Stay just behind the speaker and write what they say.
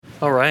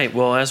All right.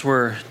 Well, as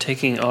we're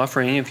taking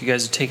offering, if you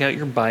guys take out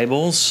your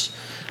Bibles.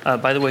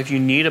 By the way, if you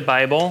need a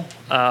Bible,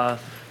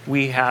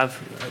 we have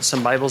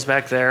some Bibles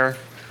back there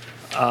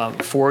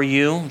for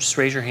you. Just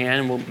raise your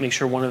hand and we'll make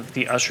sure one of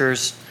the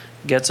ushers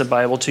gets a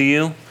Bible to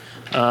you.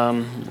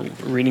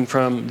 Reading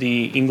from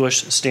the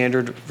English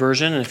Standard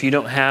Version. And if you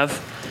don't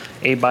have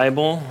a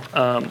Bible,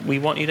 we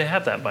want you to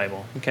have that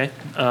Bible, okay?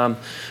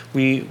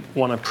 We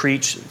want to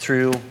preach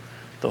through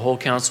the whole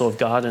counsel of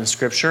God and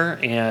Scripture,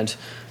 and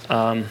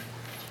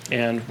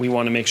we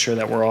want to make sure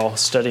that we're all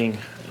studying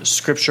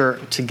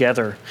Scripture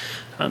together.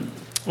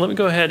 Let me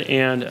go ahead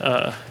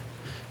and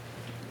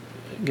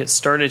get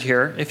started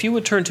here. If you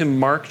would turn to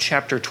Mark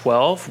chapter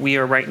 12, we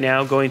are right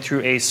now going through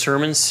a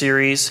sermon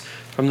series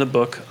from the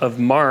book of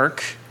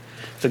Mark,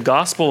 the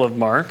Gospel of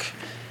Mark.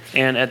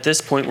 And at this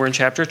point, we're in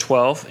chapter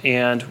 12,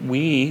 and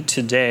we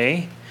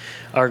today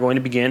are going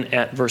to begin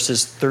at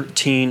verses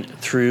 13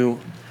 through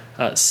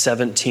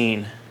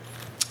 17.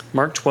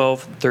 Mark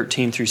 12,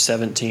 13 through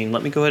 17.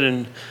 Let me go ahead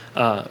and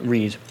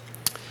read.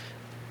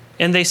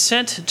 And they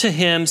sent to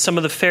him some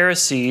of the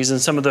Pharisees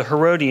and some of the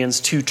Herodians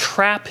to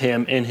trap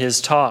him in his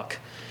talk.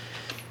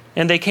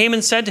 And they came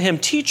and said to him,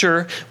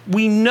 "Teacher,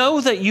 we know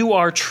that you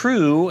are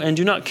true and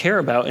do not care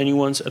about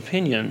anyone's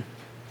opinion.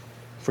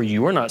 For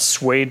you are not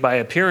swayed by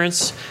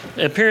appearances,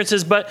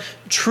 but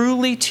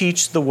truly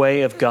teach the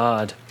way of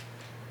God.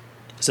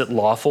 Is it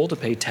lawful to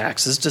pay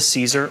taxes to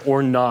Caesar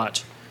or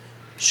not?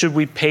 Should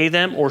we pay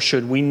them or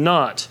should we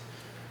not?"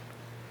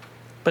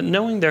 But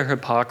knowing their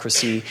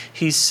hypocrisy,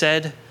 he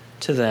said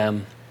to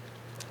them,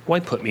 "Why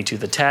put me to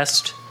the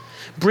test?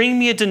 Bring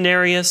me a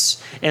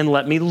denarius and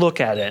let me look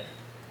at it."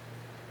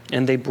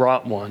 And they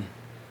brought one.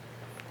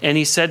 And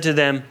he said to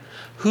them,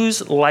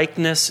 "Whose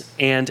likeness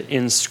and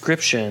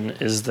inscription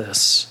is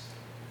this?"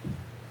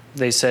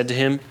 They said to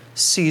him,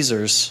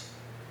 "Caesar's."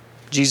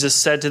 Jesus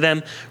said to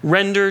them,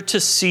 "Render to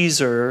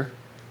Caesar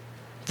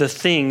the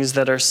things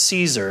that are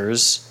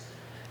Caesar's,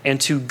 and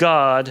to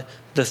God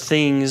the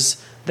things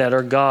that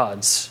are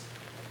God's."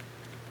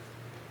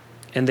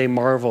 And they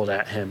marveled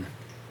at him.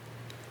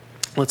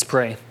 Let's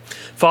pray.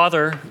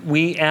 Father,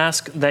 we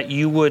ask that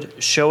you would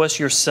show us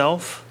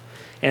yourself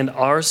and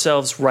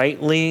ourselves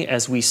rightly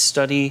as we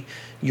study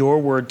your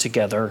word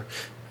together.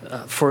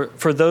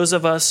 For those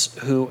of us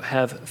who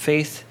have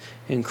faith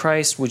in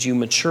Christ, would you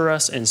mature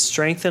us and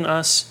strengthen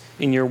us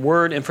in your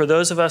word? And for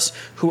those of us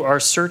who are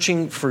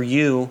searching for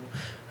you,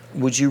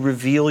 would you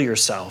reveal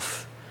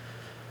yourself?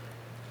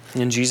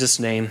 In Jesus'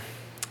 name,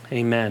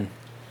 amen.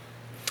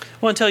 I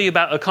want to tell you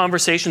about a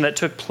conversation that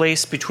took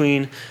place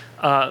between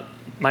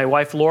my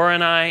wife Laura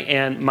and I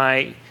and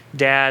my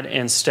dad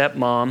and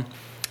stepmom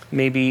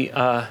maybe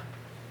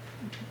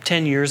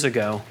 10 years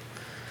ago.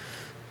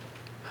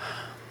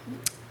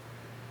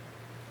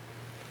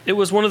 It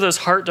was one of those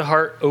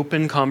heart-to-heart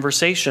open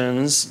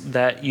conversations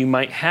that you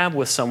might have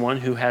with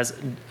someone who has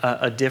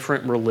a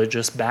different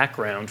religious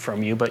background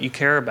from you, but you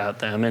care about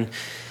them.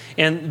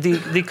 And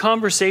the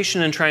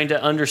conversation and trying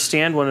to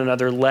understand one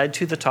another led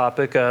to the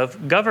topic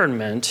of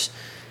government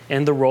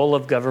and the role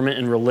of government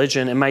in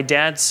religion. And my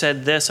dad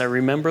said this, I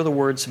remember the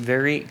words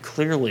very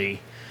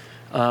clearly.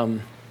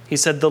 He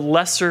said, "The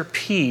lesser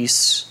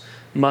peace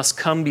must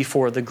come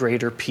before the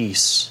greater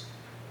peace."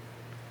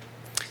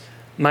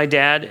 My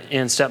dad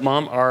and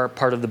stepmom are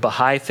part of the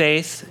Baha'i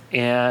faith,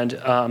 and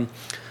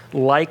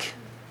like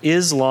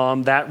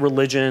Islam, that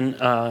religion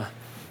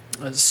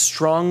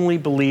strongly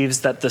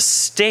believes that the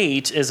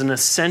state is an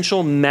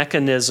essential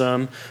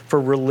mechanism for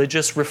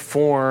religious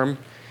reform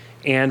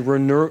and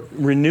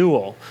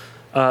renewal,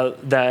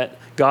 that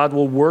God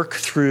will work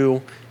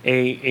through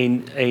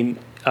a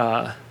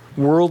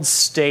world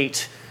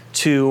state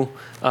to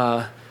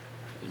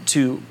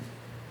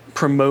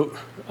promote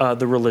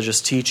the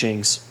religious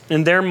teachings.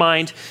 In their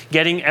mind,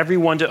 getting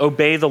everyone to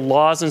obey the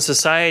laws in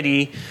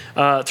society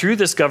through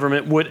this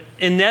government would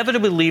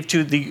inevitably lead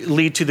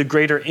to the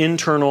greater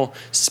internal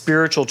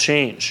spiritual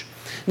change.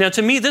 Now,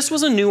 to me, this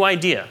was a new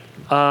idea.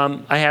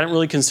 I hadn't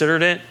really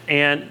considered it,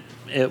 and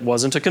it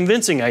wasn't a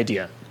convincing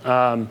idea.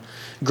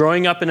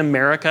 Growing up in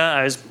America,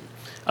 I was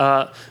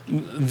I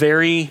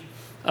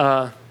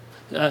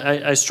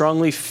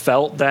strongly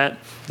felt that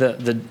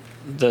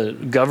the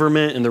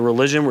government and the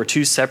religion were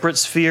two separate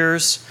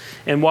spheres.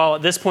 And while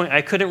at this point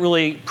I couldn't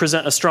really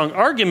present a strong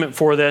argument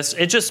for this,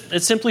 it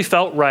simply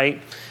felt right.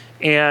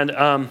 And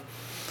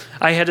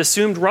I had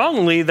assumed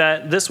wrongly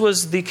that this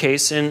was the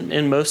case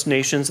in most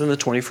nations in the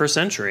 21st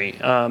century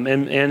and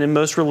in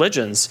most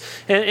religions.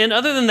 And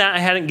other than that, I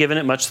hadn't given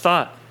it much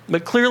thought.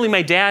 But clearly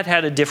my dad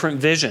had a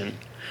different vision.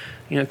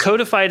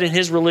 Codified in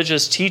his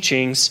religious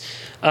teachings,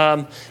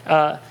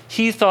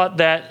 he thought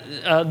that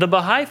the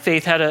Baha'i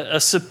faith had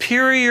a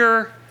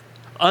superior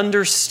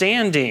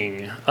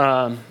understanding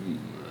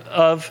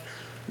of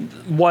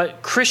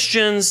what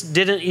Christians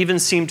didn't even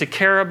seem to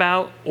care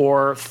about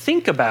or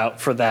think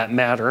about, for that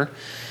matter.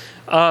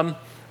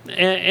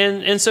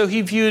 And so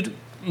he viewed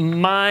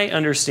my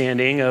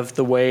understanding of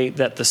the way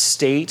that the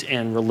state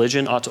and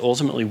religion ought to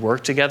ultimately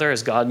work together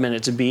as God meant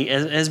it to be,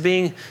 as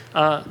being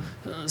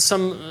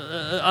some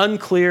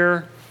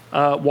unclear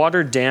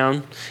watered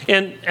down.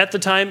 And at the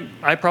time,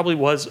 I probably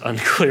was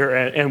unclear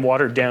and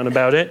watered down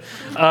about it.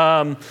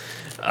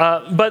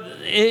 But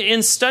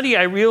in study,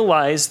 I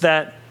realized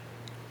that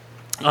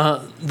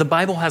the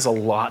Bible has a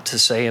lot to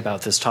say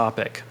about this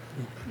topic.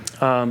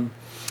 And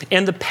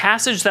the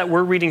passage that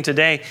we're reading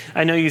today,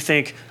 I know you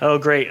think, oh,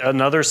 great,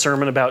 another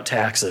sermon about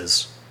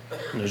taxes.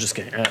 No, just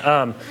kidding.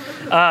 The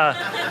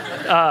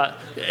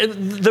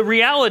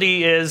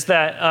reality is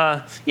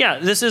that,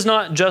 this is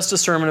not just a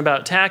sermon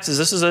about taxes.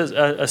 This is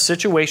a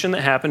situation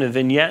that happened, a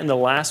vignette in the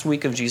last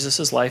week of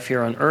Jesus' life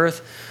here on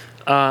earth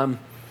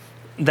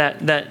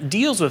that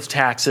deals with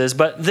taxes.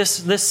 But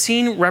this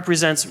scene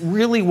represents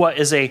really what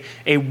is a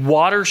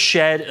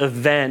watershed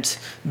event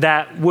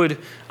that would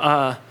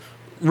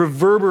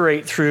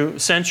reverberate through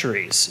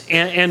centuries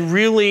and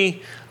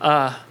really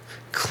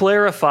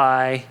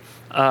clarify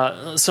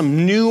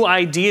some new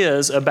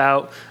ideas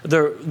about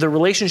the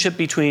relationship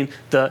between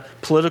the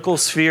political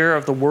sphere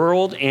of the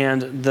world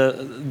and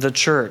the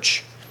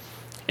church.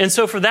 And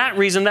so for that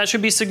reason, that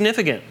should be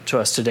significant to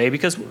us today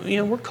because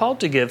we're called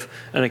to give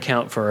an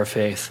account for our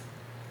faith.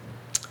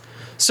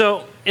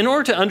 So in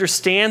order to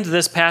understand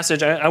this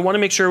passage, I want to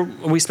make sure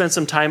we spend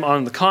some time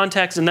on the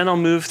context, and then I'll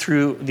move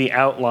through the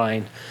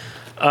outline.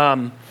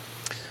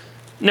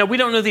 Now, we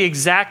don't know the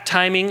exact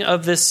timing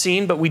of this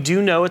scene, but we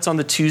do know it's on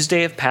the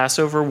Tuesday of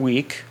Passover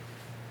week.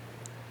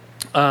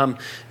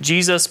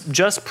 Jesus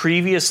just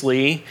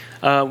previously,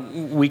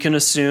 we can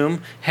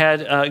assume,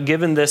 had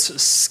given this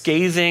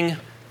scathing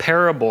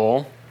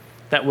parable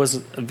that was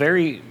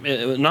very,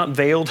 not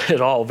veiled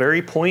at all,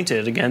 very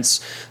pointed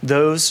against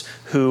those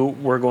who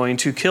were going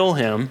to kill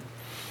him.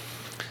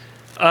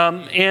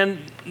 And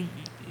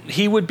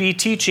he would be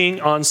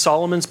teaching on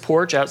Solomon's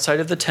porch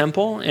outside of the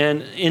temple,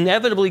 and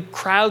inevitably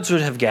crowds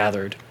would have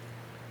gathered.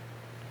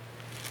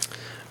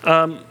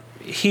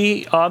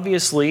 He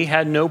obviously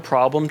had no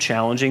problem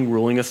challenging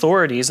ruling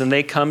authorities, and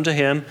they come to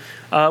him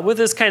with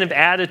this kind of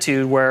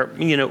attitude where,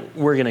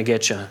 we're going to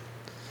get you.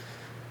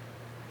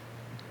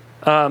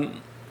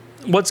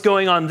 What's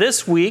going on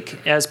this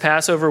week as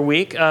Passover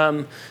week,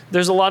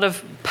 there's a lot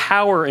of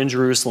power in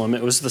Jerusalem.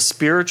 It was the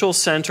spiritual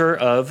center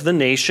of the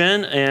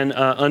nation, and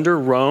under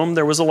Rome,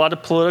 there was a lot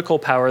of political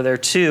power there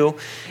too.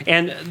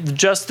 And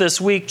just this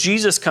week,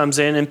 Jesus comes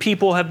in, and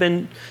people have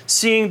been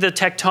seeing the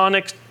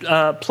tectonic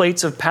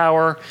plates of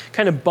power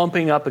kind of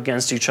bumping up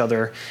against each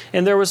other.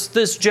 And there was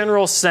this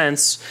general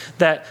sense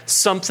that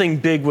something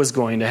big was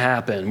going to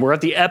happen. We're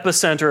at the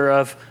epicenter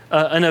of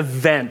an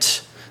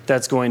event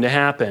that's going to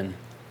happen.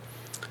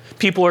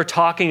 People are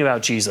talking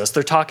about Jesus.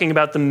 They're talking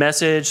about the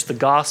message, the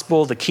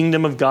gospel, the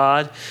kingdom of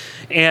God.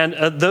 And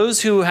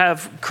those who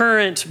have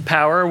current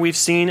power, we've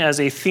seen as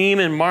a theme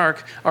in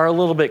Mark, are a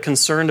little bit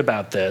concerned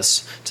about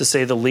this, to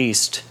say the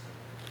least.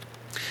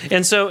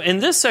 And so in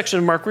this section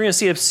of Mark, we're going to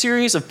see a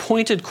series of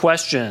pointed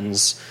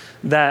questions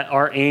that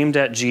are aimed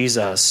at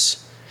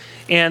Jesus.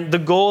 And the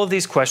goal of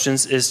these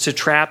questions is to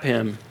trap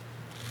him.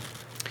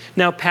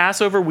 Now,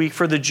 Passover week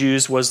for the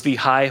Jews was the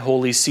high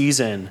holy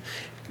season.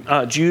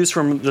 Jews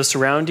from the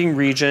surrounding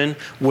region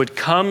would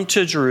come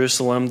to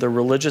Jerusalem, the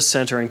religious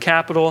center and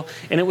capital,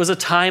 and it was a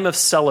time of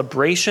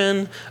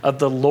celebration of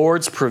the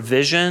Lord's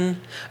provision,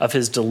 of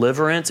his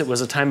deliverance. It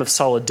was a time of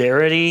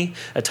solidarity,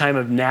 a time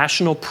of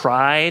national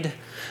pride,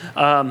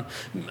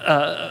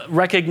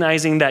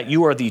 recognizing that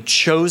you are the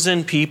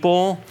chosen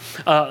people,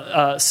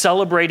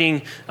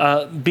 celebrating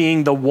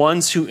being the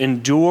ones who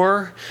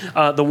endure,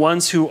 the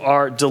ones who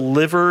are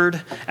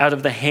delivered out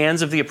of the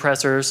hands of the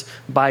oppressors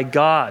by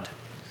God.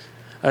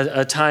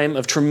 A time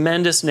of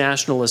tremendous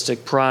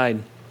nationalistic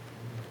pride.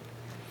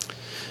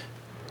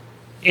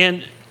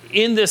 And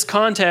in this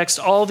context,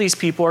 all these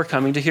people are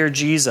coming to hear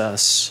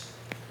Jesus.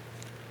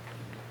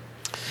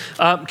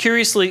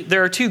 Curiously,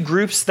 there are two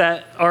groups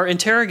that are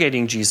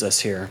interrogating Jesus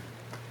here,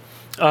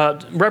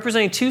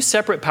 representing two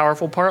separate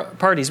powerful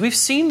parties. We've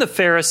seen the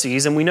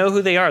Pharisees, and we know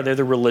who they are. They're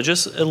the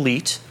religious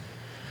elite.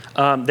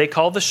 They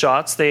call the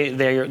shots.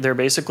 They're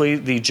basically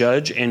the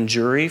judge and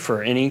jury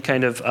for any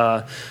kind of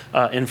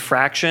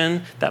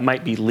infraction that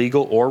might be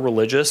legal or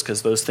religious,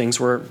 because those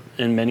things were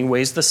in many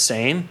ways the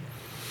same.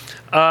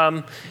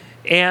 And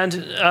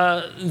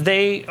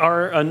they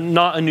are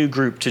not a new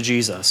group to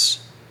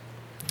Jesus.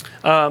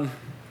 The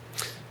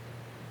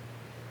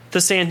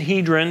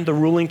Sanhedrin, the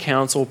ruling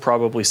council,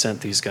 probably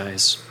sent these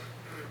guys.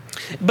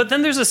 But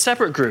then there's a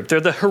separate group.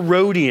 They're the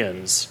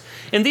Herodians.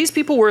 And these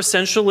people were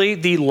essentially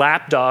the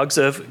lapdogs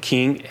of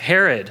King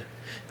Herod,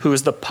 who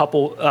was the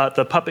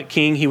puppet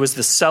king. He was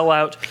the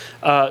sellout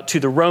to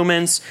the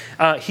Romans.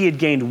 He had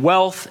gained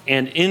wealth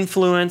and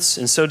influence,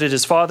 and so did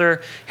his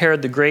father,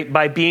 Herod the Great,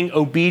 by being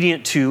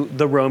obedient to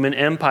the Roman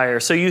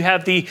Empire. So you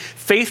have the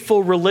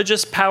faithful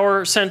religious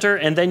power center,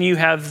 and then you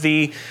have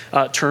the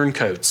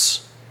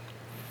turncoats.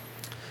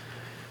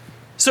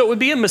 So it would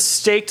be a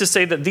mistake to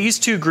say that these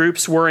two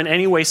groups were in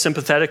any way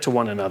sympathetic to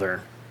one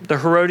another. The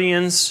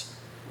Herodians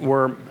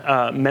were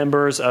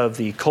members of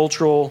the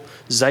cultural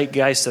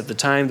zeitgeist at the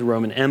time, the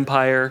Roman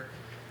Empire.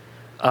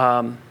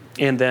 And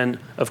then,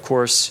 of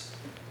course,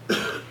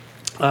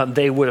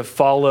 they would have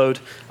followed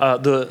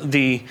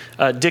the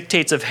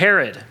dictates of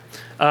Herod.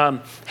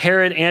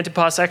 Herod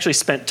Antipas actually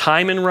spent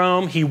time in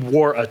Rome. He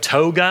wore a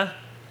toga,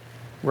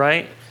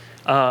 right?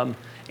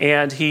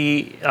 And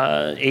he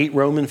ate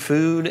Roman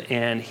food,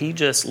 and he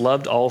just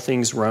loved all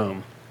things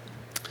Rome.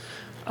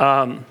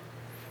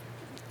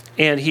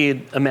 And he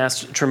had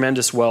amassed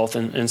tremendous wealth,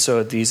 and so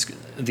had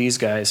these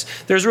guys.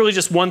 There's really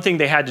just one thing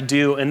they had to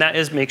do, and that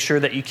is make sure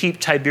that you keep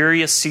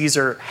Tiberius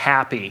Caesar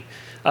happy.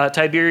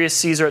 Tiberius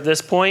Caesar at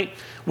this point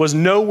was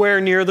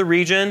nowhere near the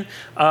region.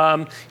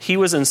 He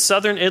was in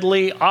southern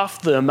Italy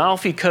off the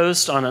Amalfi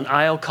Coast on an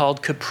isle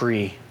called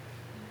Capri.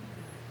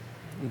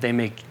 They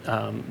make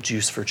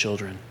juice for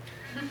children.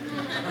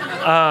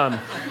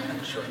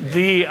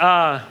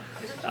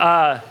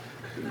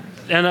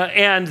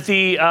 In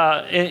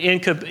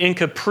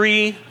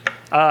Capri,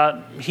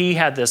 he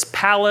had this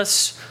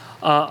palace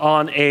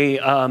on a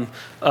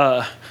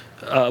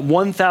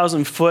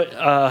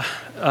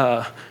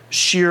 1,000-foot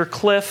sheer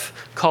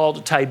cliff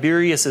called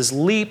Tiberius's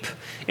Leap,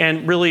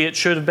 and really it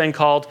should have been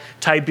called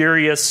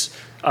Tiberius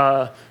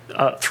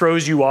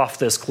throws you off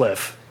this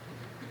cliff.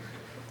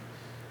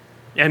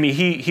 I mean,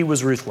 he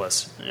was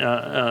ruthless.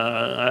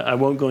 I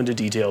won't go into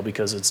detail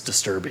because it's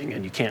disturbing,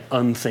 and you can't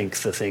unthink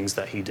the things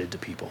that he did to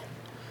people.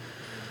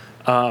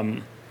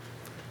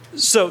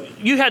 So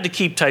you had to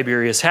keep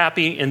Tiberius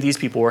happy, and these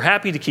people were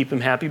happy to keep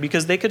him happy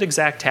because they could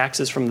exact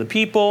taxes from the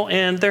people,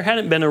 and there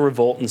hadn't been a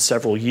revolt in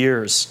several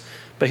years.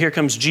 But here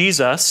comes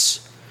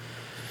Jesus,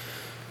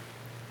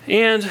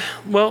 and,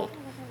 well,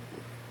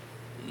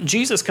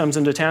 Jesus comes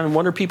into town, and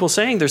what are people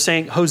saying? They're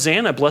saying,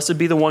 Hosanna, blessed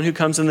be the one who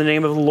comes in the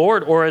name of the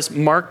Lord. Or as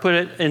Mark put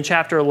it in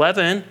chapter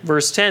 11,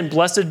 verse 10,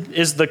 blessed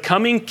is the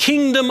coming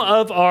kingdom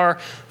of our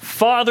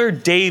father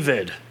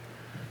David.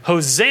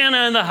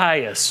 Hosanna in the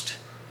highest.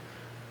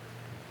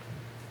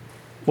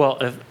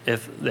 Well,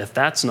 if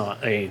that's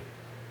not a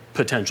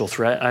potential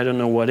threat, I don't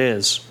know what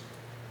is.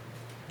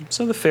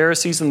 So the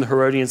Pharisees and the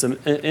Herodians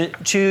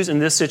choose in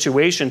this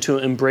situation to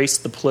embrace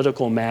the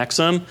political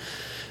maxim,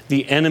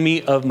 the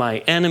enemy of my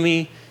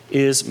enemy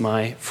is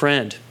my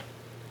friend.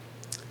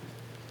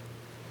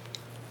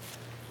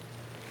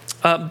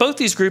 Both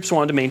these groups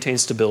wanted to maintain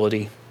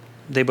stability.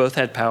 They both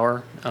had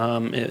power.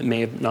 It may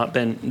have not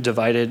been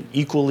divided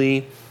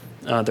equally.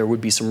 There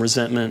would be some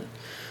resentment,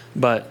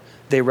 but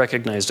they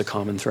recognized a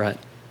common threat.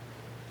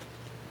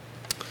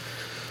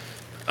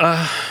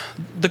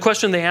 The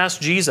question they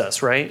asked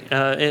Jesus, right?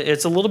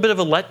 It's a little bit of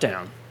a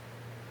letdown.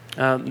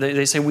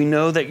 They say, we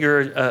know that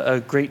you're a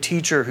great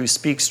teacher who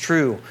speaks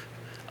true.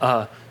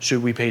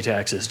 Should we pay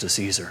taxes to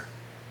Caesar?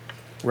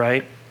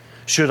 Right?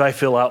 Should I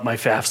fill out my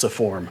FAFSA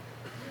form?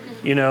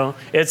 You know,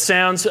 it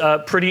sounds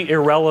pretty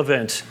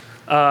irrelevant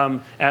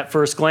at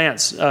first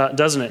glance,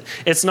 doesn't it?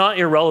 It's not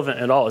irrelevant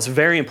at all. It's a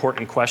very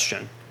important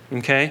question,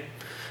 okay?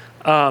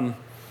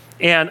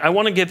 And I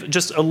want to give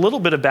just a little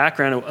bit of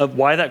background of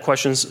why that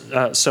question is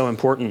so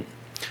important.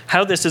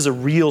 How this is a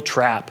real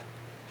trap.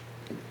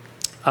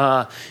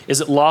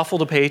 Is it lawful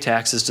to pay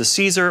taxes to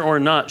Caesar or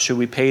not? Should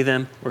we pay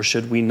them or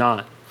should we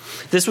not?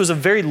 This was a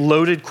very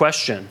loaded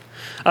question.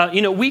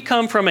 We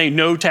come from a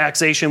no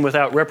taxation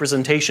without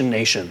representation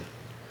nation.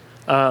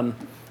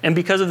 And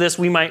because of this,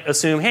 we might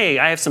assume, hey,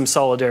 I have some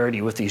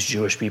solidarity with these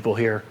Jewish people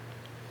here.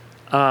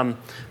 But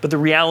the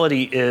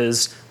reality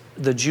is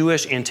the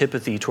Jewish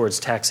antipathy towards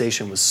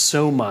taxation was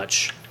so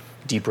much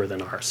deeper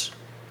than ours.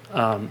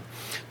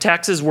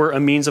 Taxes were a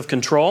means of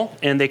control,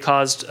 and they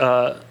caused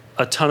a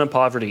ton of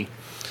poverty.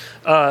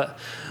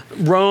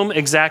 Rome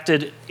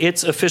exacted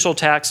its official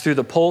tax through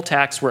the poll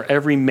tax, where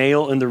every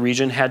male in the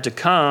region had to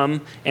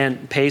come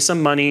and pay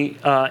some money,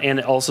 and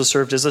it also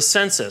served as a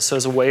census, so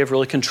as a way of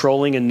really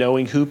controlling and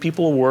knowing who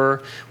people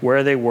were,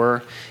 where they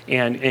were,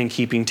 and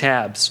keeping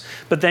tabs.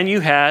 But then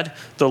you had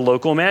the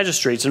local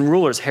magistrates and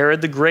rulers,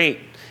 Herod the Great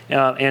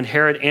and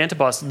Herod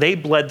Antipas. They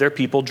bled their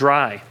people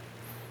dry.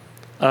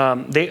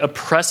 They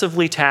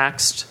oppressively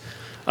taxed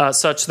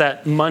such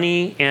that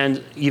money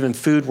and even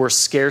food were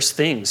scarce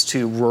things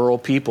to rural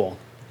people.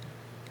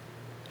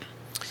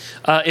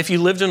 If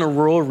you lived in a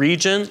rural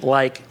region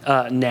like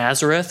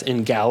Nazareth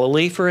in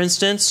Galilee, for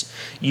instance,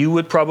 you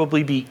would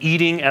probably be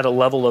eating at a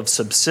level of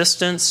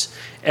subsistence.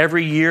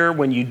 Every year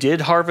when you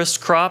did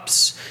harvest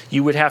crops,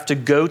 you would have to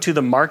go to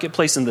the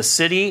marketplace in the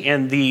city,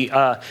 and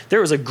there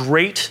was a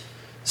great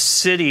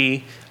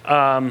city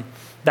that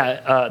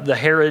the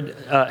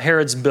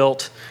Herods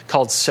built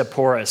called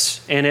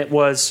Sepphoris. And it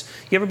was,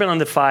 you ever been on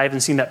the 5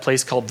 and seen that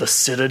place called the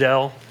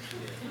Citadel?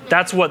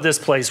 That's what this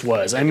place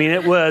was. I mean,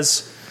 it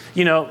was,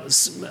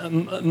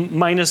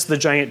 minus the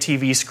giant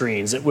TV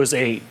screens. It was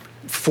a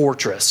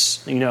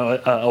fortress,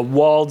 a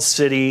walled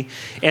city.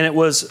 And it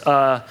was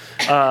a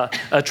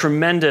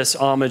tremendous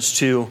homage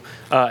to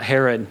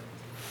Herod.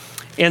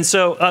 And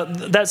so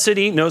that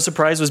city, no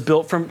surprise, was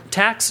built from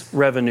tax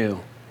revenue.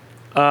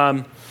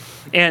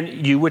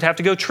 And you would have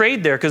to go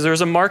trade there because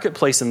there's a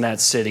marketplace in that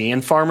city.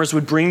 And farmers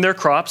would bring their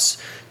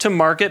crops to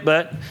market,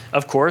 but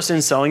of course,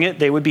 in selling it,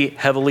 they would be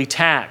heavily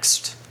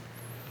taxed.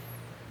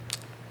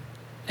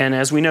 And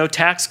as we know,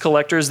 tax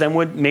collectors then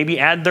would maybe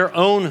add their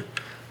own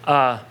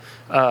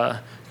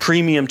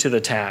premium to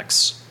the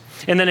tax.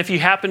 And then if you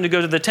happen to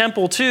go to the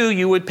temple too,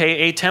 you would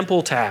pay a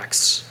temple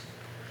tax.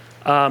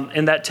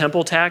 And that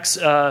temple tax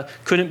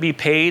couldn't be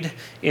paid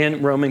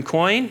in Roman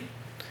coin,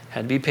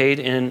 had to be paid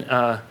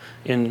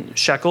in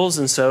shekels,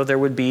 and so there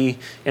would be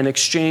an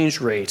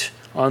exchange rate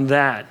on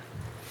that.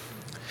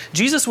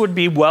 Jesus would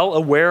be well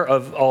aware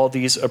of all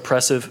these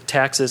oppressive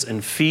taxes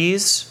and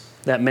fees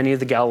that many of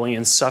the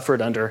Galileans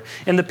suffered under.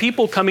 And the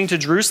people coming to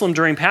Jerusalem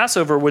during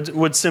Passover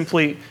would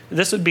simply,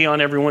 this would be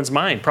on everyone's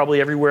mind.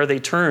 Probably everywhere they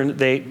turned,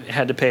 they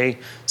had to pay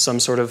some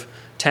sort of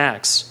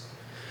tax.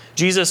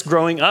 Jesus,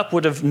 growing up,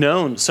 would have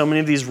known so many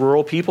of these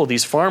rural people,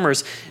 these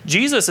farmers.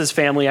 Jesus'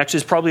 family actually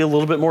is probably a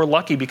little bit more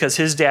lucky because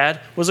his dad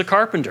was a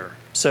carpenter.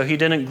 So he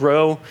didn't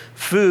grow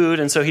food,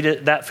 and so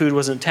that food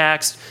wasn't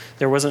taxed.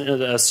 There wasn't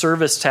a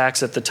service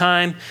tax at the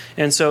time.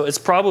 And so it's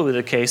probably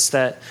the case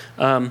that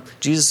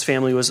Jesus'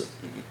 family was,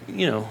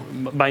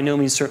 by no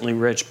means certainly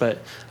rich, but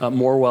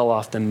more well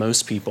off than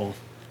most people.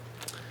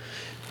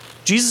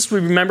 Jesus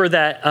would remember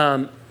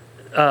that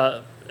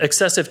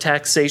excessive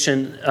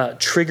taxation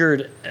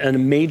triggered a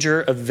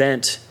major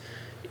event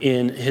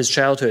in his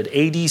childhood.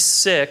 AD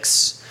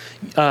 6,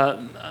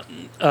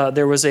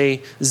 there was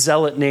a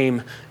zealot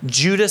named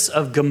Judas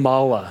of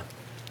Gamala.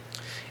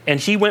 And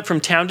he went from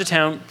town to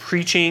town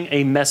preaching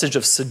a message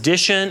of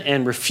sedition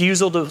and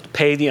refusal to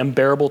pay the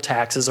unbearable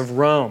taxes of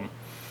Rome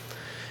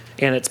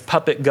and its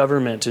puppet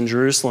government in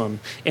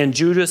Jerusalem. And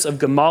Judas of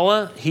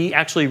Gamala, he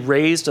actually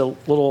raised a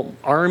little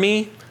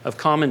army of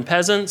common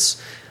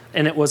peasants,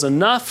 and it was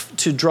enough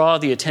to draw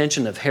the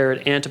attention of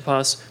Herod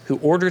Antipas, who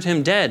ordered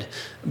him dead.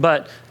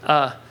 But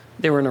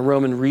they were in a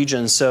Roman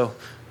region, so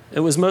it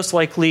was most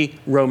likely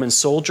Roman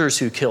soldiers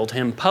who killed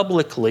him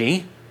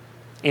publicly,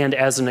 and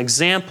as an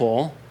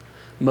example,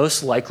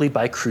 most likely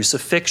by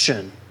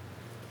crucifixion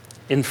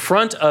in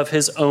front of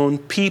his own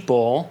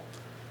people,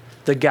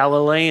 the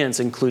Galileans,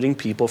 including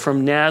people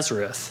from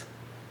Nazareth.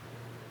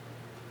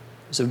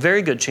 There's a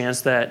very good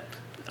chance that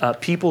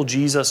people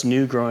Jesus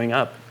knew growing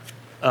up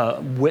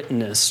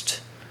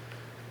witnessed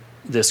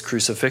this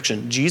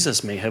crucifixion.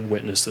 Jesus may have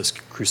witnessed this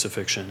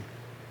crucifixion.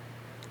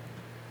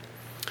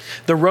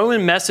 The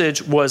Roman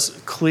message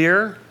was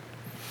clear,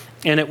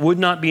 and it would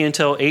not be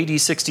until AD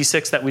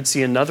 66 that we'd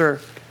see another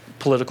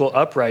political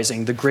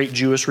uprising, the Great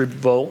Jewish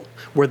Revolt,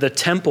 where the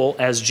temple,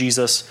 as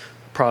Jesus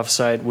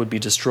prophesied, would be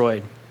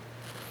destroyed.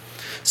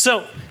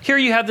 So here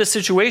you have this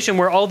situation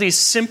where all these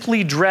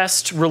simply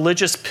dressed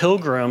religious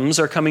pilgrims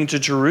are coming to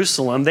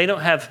Jerusalem. They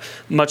don't have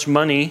much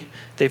money.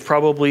 They've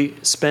probably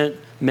spent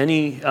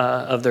many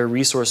of their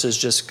resources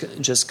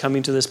just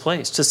coming to this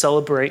place to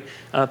celebrate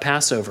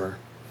Passover.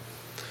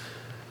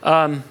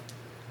 And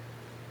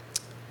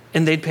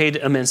they'd paid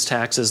immense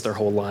taxes their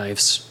whole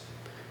lives.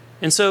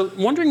 And so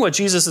wondering what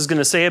Jesus is going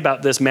to say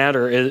about this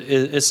matter,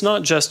 it's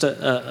not just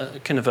a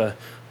kind of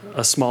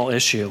a small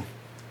issue.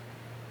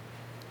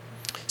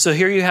 So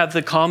here you have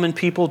the common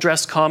people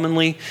dressed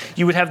commonly.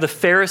 You would have the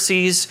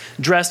Pharisees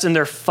dressed in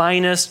their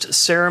finest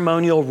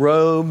ceremonial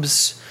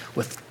robes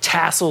with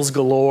tassels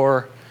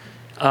galore,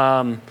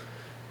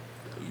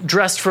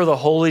 dressed for the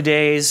holy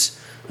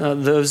days.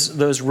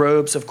 Those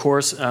robes, of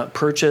course,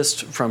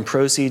 purchased from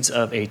proceeds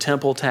of a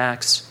temple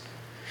tax.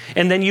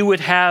 And then you would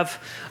have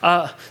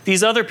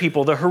these other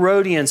people, the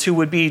Herodians, who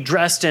would be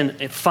dressed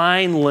in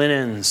fine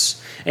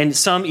linens and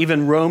some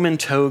even Roman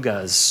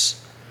togas,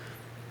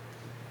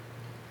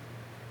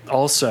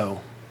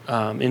 also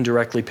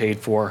indirectly paid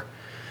for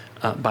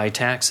by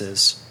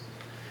taxes.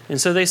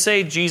 And so they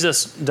say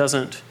Jesus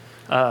doesn't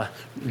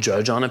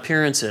judge on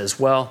appearances.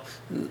 Well,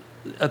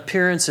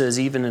 appearances,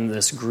 even in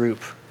this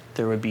group,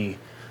 there would be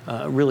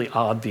really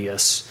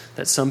obvious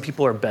that some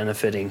people are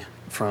benefiting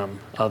from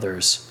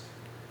others.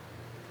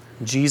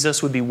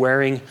 Jesus would be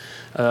wearing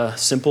a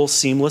simple,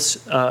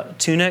 seamless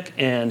tunic,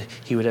 and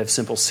he would have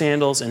simple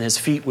sandals, and his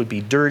feet would be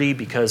dirty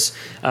because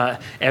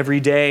every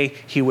day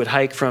he would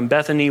hike from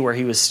Bethany, where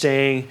he was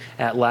staying,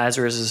 at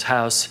Lazarus'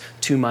 house,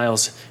 2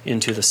 miles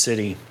into the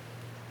city.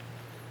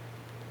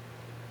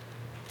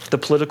 The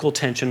political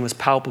tension was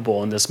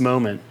palpable in this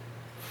moment.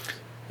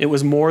 It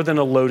was more than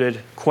a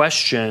loaded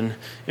question.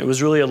 It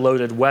was really a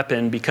loaded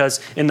weapon, because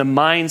in the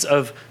minds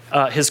of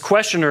his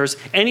questioners,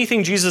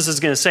 anything Jesus is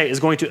going to say is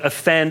going to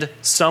offend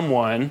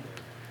someone,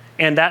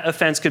 and that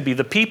offense could be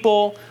the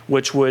people,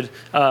 which would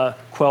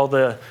quell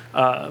the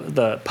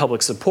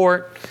public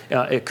support.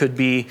 It could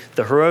be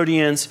the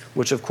Herodians,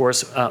 which of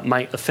course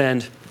might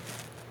offend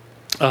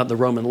the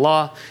Roman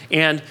law,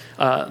 and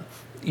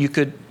you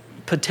could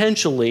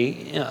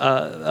potentially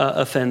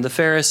offend the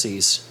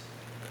Pharisees.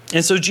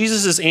 And so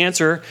Jesus'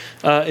 answer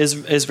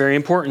is very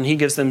important. He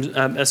gives them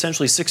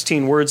essentially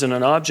 16 words in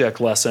an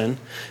object lesson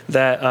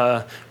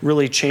that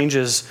really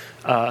changes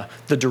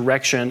the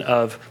direction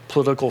of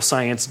political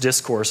science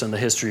discourse in the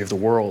history of the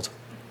world.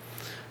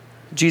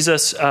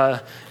 Jesus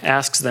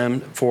asks them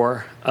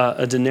for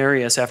a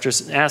denarius after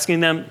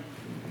asking them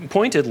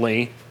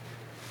pointedly,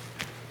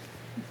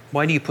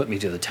 "Why do you put me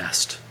to the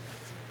test?"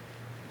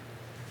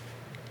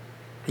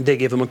 They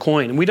give him a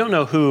coin. And we don't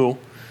know who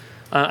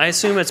I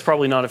assume it's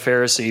probably not a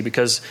Pharisee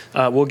because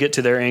we'll get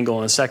to their angle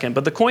in a second.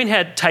 But the coin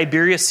had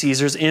Tiberius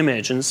Caesar's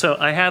image. And so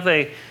I have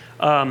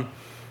or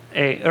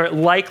it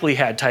likely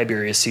had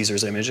Tiberius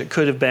Caesar's image. It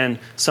could have been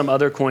some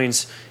other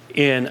coins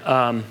in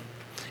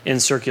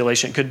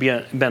circulation. It could be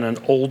been an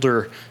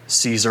older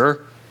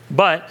Caesar.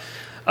 But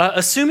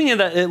assuming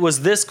that it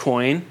was this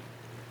coin,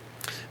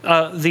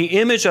 the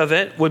image of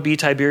it would be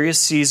Tiberius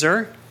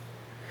Caesar.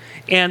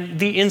 And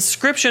the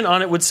inscription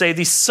on it would say,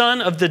 the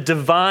son of the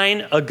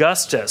divine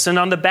Augustus. And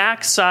on the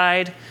back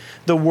side,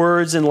 the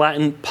words in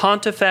Latin,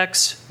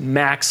 Pontifex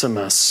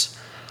Maximus,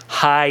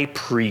 high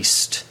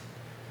priest.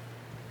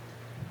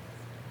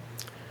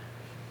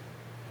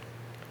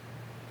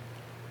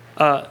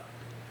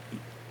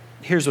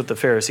 Here's what the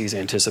Pharisees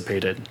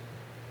anticipated.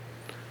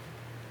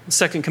 The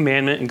second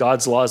commandment in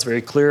God's law is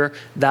very clear.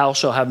 Thou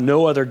shalt have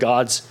no other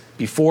gods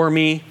before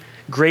me.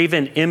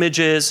 Graven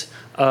images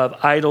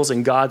of idols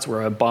and gods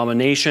were an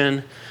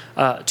abomination.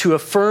 To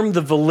affirm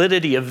the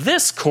validity of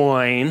this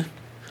coin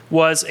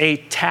was a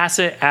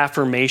tacit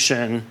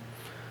affirmation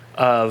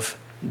of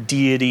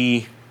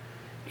deity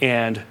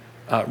and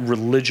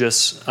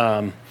religious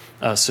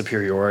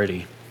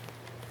superiority.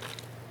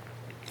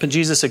 But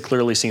Jesus had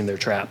clearly seen their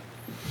trap.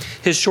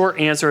 His short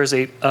answer is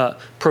a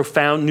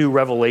profound new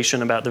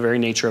revelation about the very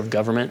nature of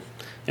government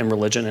and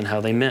religion and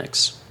how they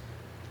mix.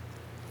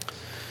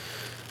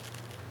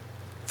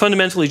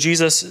 Fundamentally,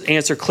 Jesus'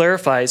 answer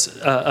clarifies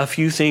a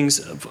few things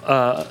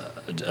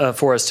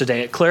for us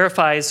today. It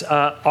clarifies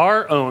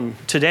our own,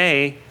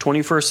 today,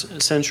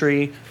 21st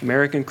century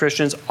American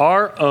Christians,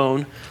 our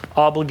own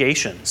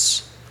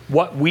obligations,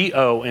 what we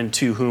owe and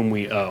to whom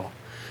we owe.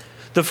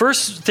 The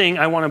first thing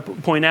I want to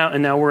point out,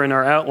 and now we're in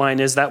our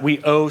outline, is that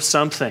we owe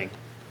something.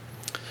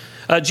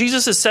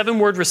 Jesus'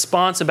 7-word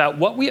response about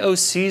what we owe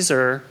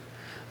Caesar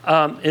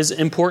is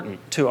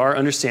important to our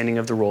understanding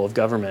of the role of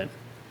government.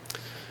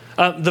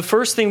 The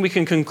first thing we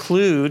can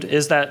conclude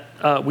is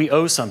that we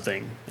owe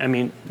something. I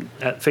mean,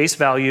 at face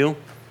value,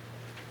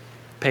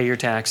 pay your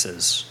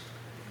taxes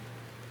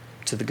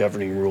to the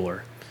governing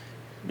ruler.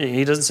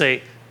 He doesn't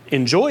say,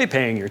 enjoy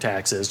paying your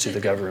taxes to the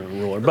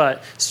governing ruler,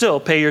 but still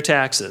pay your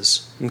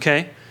taxes,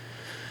 okay?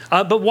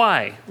 But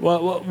why?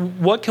 Well,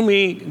 what can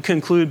we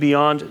conclude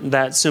beyond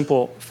that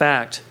simple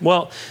fact?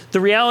 Well,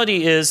 the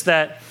reality is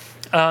that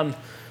it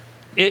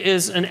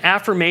is an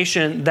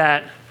affirmation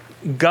that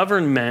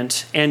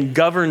government and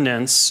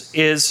governance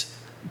is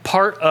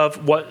part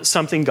of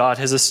something God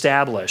has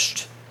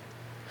established.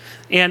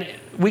 And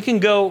we can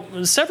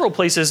go several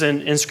places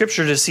in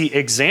Scripture to see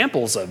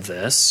examples of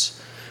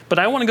this. But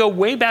I want to go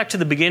way back to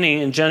the beginning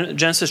in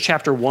Genesis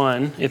chapter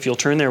 1, if you'll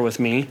turn there with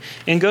me,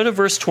 and go to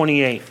verse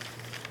 28.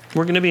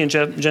 We're going to be in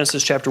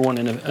Genesis chapter 1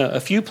 in a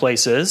few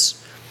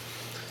places.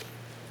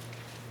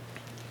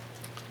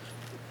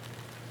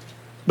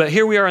 But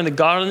here we are in the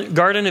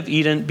Garden of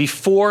Eden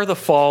before the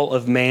fall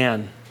of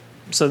man.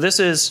 So this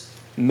is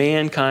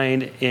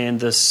mankind in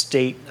the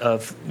state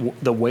of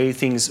the way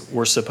things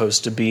were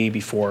supposed to be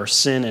before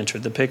sin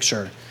entered the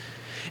picture.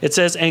 It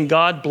says, and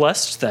God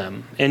blessed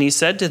them, and he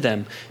said to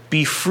them,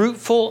 be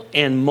fruitful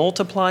and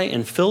multiply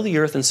and fill the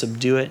earth and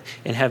subdue it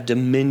and have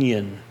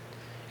dominion.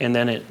 And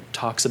then it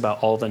talks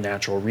about all the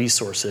natural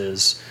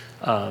resources,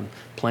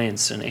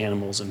 plants and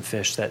animals and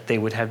fish that they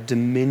would have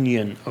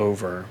dominion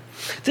over.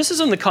 This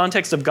is in the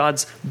context of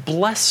God's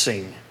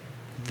blessing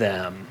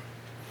them.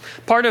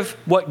 Part of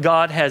what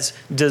God has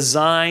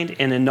designed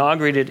and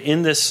inaugurated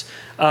in this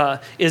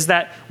is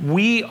that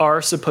we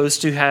are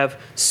supposed to have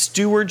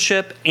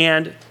stewardship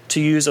and, to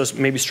use a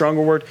maybe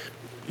stronger word,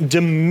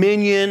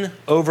 dominion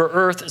over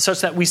earth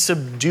such that we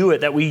subdue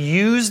it, that we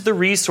use the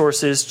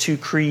resources to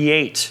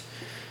create.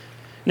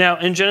 Now,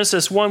 in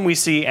Genesis 1, we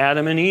see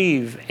Adam and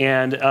Eve,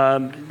 and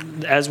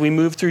as we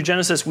move through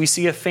Genesis, we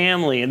see a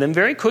family, and then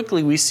very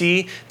quickly we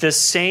see this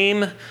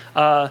same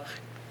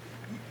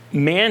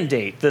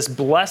mandate, this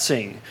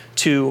blessing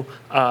to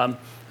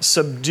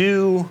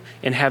subdue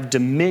and have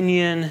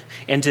dominion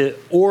and to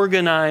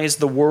organize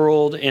the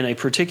world in a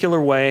particular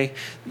way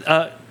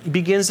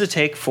begins to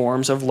take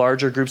forms of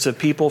larger groups of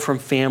people, from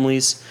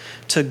families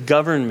to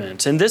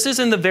government. And this is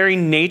in the very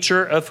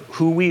nature of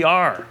who we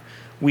are.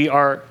 We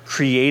are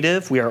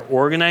creative, we are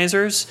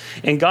organizers,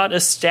 and God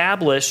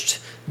established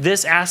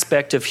this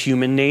aspect of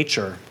human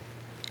nature.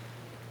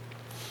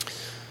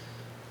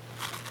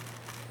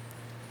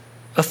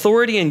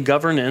 Authority and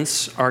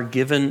governance are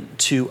given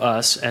to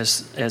us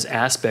as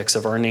aspects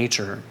of our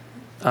nature.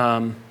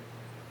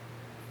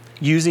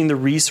 Using the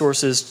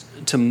resources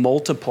to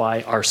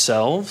multiply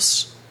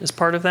ourselves is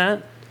part of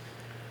that.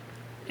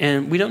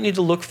 And we don't need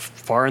to look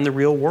far in the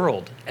real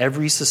world.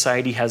 Every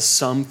society has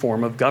some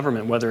form of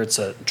government, whether it's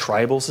a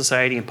tribal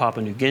society in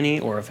Papua New Guinea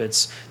or if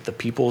it's the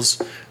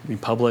People's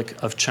Republic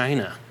of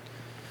China.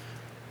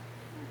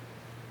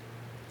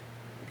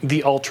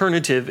 The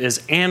alternative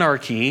is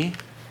anarchy,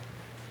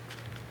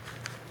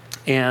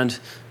 and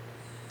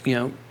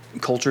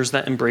cultures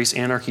that embrace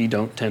anarchy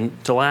don't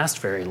tend to last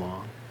very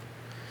long.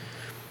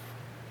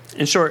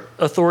 In short,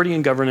 authority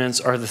and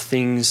governance are the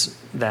things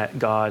that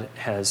God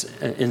has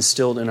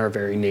instilled in our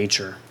very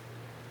nature.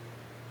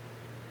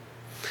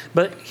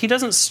 But he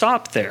doesn't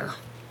stop there.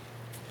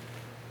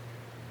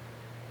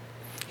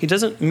 He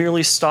doesn't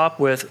merely stop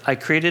with, I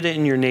created it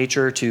in your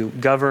nature to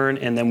govern,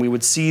 and then we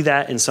would see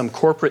that in some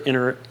corporate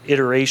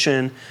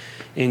iteration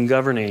in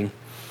governing.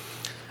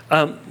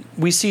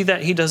 We see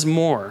that he does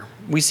more.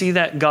 We see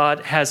that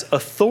God has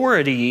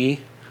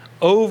authority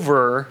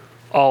over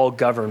all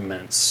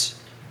governments.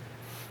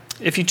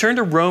 If you turn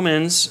to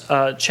Romans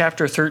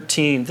chapter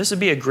 13, this would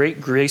be a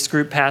great grace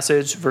group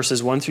passage,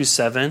 verses 1 through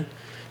 7,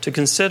 to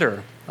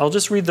consider. I'll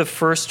just read the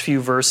first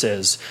few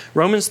verses.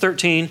 Romans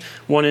 13,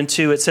 1 and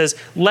 2, it says,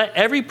 "Let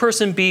every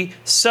person be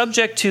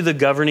subject to the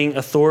governing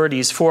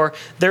authorities, for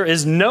there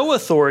is no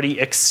authority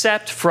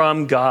except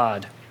from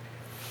God.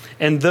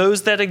 And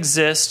those that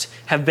exist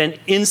have been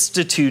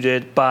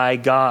instituted by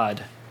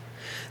God.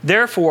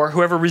 Therefore,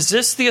 whoever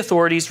resists the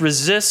authorities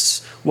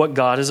resists what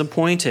God has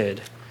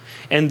appointed.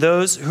 And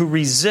those who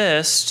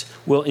resist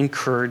will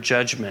incur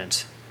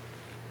judgment."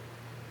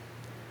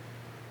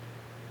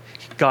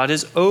 God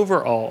is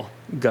over all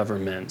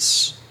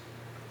governments.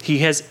 He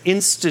has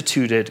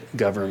instituted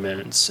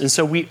governments. And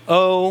so we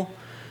owe,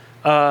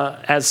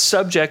 as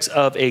subjects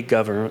of a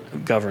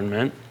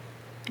government,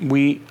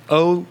 we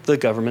owe the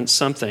government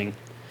something.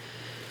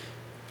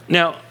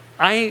 Now,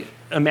 I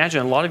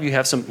imagine a lot of you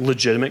have some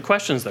legitimate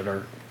questions that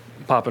are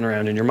popping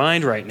around in your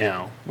mind right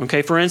now.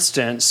 Okay, for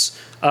instance,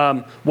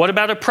 what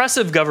about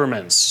oppressive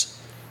governments?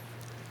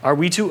 Are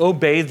we to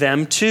obey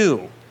them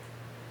too?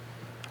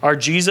 Are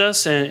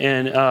Jesus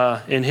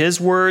in his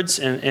words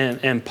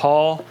and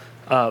Paul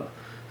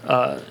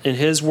in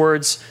his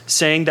words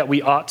saying that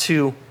we ought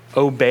to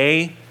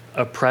obey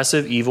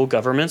oppressive, evil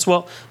governments?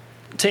 Well,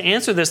 to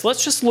answer this,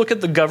 let's just look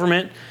at the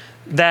government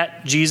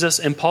that Jesus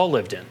and Paul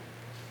lived in.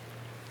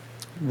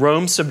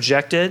 Rome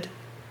subjected,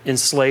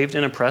 enslaved,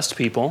 and oppressed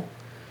people.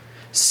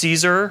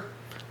 Caesar,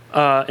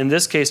 in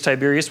this case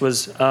Tiberius,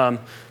 was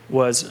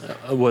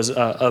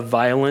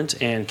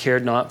violent and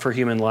cared not for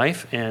human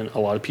life, and a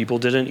lot of people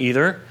didn't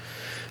either.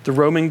 The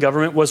Roman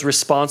government was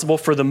responsible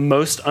for the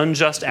most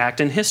unjust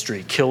act in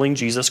history, killing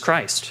Jesus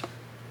Christ.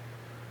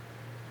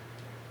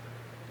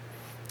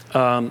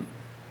 And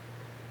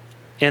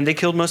they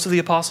killed most of the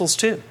apostles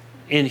too,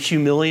 in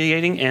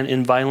humiliating and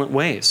in violent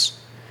ways.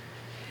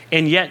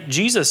 And yet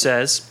Jesus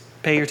says,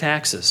 pay your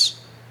taxes.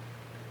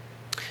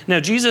 Now,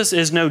 Jesus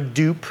is no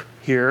dupe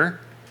here.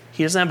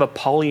 He doesn't have a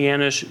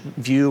Pollyannish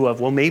view of,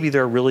 well, maybe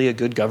they're really a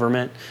good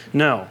government.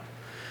 No.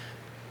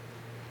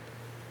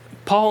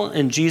 Paul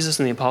and Jesus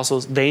and the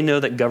apostles, they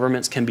know that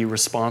governments can be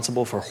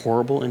responsible for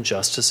horrible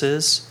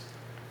injustices.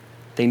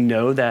 They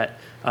know that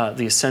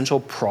the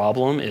essential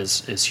problem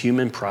is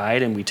human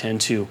pride, and we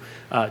tend to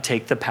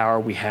take the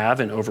power we have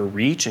and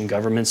overreach, and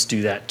governments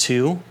do that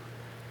too.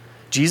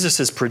 Jesus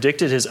has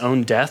predicted his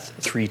own death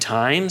 3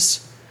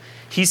 times.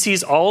 He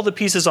sees all the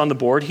pieces on the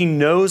board. He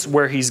knows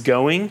where he's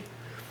going.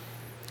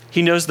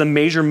 He knows the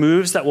major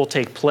moves that will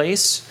take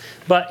place.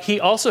 But he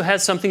also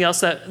has something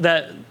else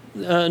that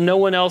no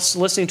one else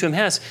listening to him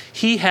has.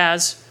 He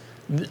has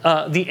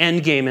the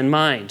end game in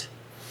mind.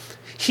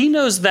 He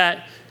knows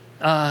that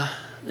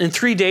in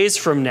 3 days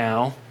from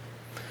now,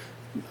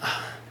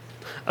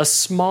 a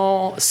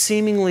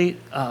seemingly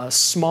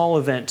small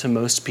event to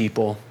most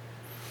people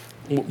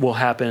will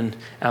happen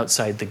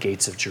outside the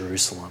gates of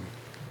Jerusalem.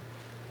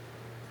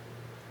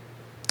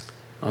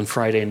 On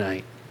Friday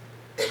night,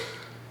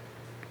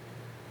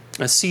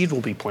 a seed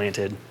will be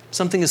planted,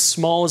 something as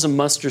small as a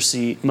mustard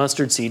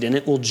seed, and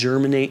it will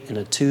germinate in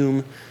a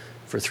tomb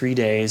for 3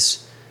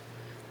 days.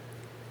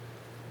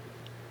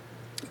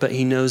 But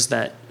he knows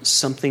that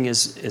something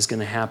is going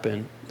to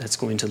happen that's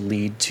going to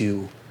lead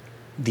to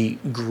the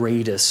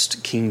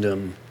greatest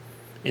kingdom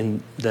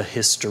in the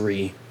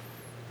history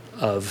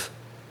of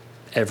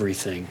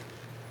everything.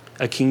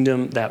 A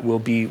kingdom that will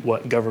be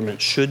what government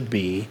should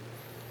be,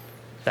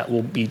 that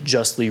will be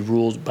justly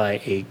ruled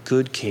by a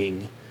good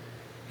king,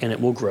 and it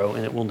will grow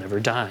and it will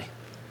never die.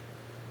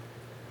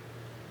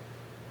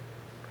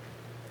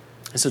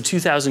 And so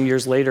 2,000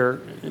 years later,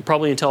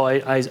 probably until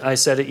I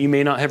said it, you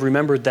may not have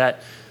remembered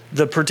that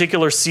the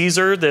particular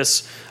Caesar,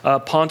 this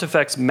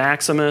Pontifex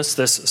Maximus,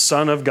 this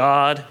son of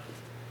God,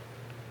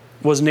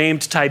 was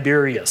named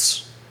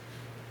Tiberius,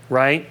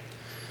 right?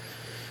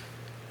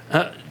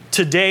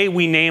 Today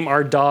we name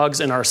our dogs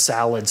and our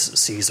salads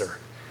Caesar,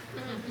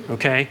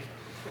 okay?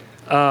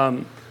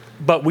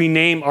 But we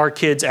name our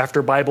kids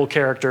after Bible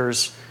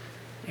characters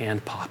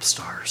and pop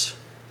stars.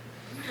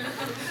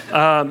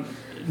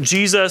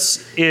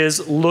 Jesus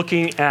is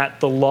looking at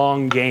the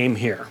long game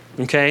here,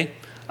 okay?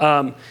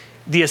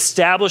 The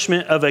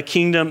establishment of a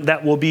kingdom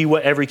that will be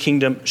what every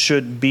kingdom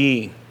should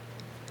be.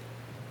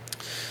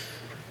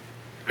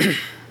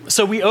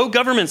 So we owe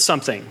government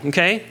something,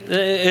 okay?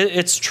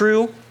 It's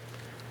true.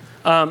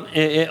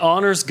 It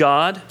honors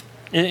God.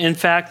 In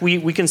fact,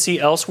 we can see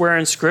elsewhere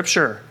in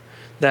Scripture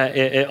that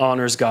it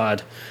honors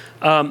God.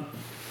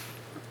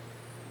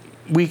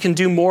 We can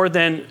do more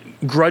than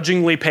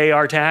grudgingly pay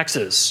our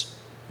taxes,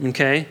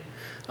 okay?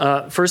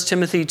 1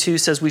 Timothy 2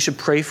 says we should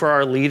pray for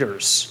our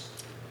leaders,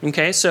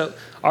 okay? So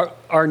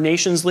Our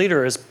nation's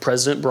leader is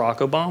President Barack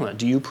Obama.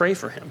 Do you pray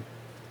for him?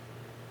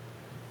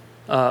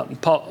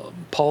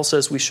 Paul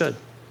says we should.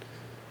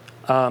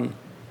 Do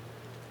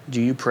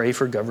you pray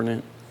for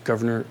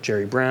Governor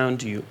Jerry Brown?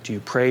 Do you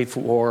pray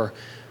for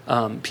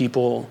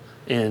people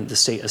in the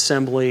state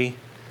assembly?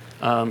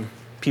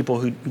 People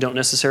who don't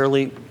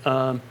necessarily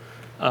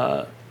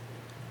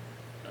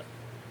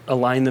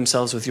align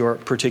themselves with your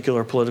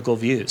particular political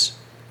views.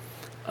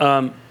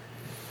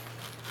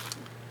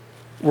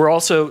 We're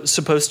also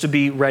supposed to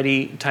be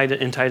ready.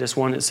 In Titus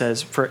 1, it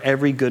says, for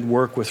every good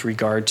work with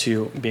regard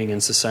to being in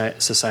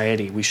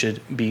society. We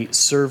should be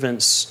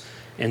servants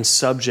and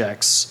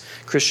subjects.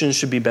 Christians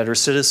should be better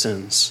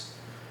citizens.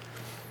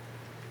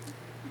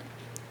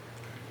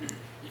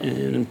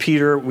 In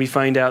Peter, we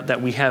find out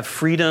that we have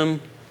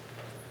freedom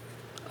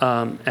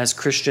as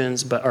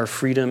Christians, but our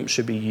freedom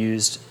should be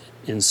used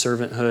in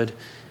servanthood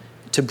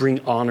to bring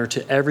honor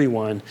to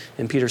everyone.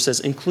 And Peter says,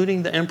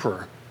 including the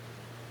emperor.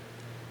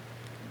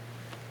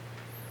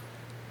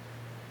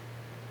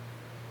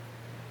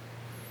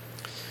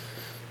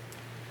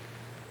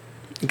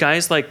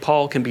 Guys like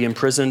Paul can be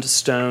imprisoned,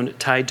 stoned,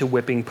 tied to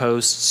whipping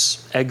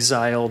posts,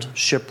 exiled,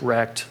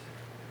 shipwrecked,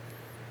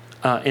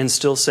 and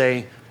still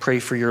say,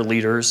 pray for your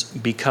leaders,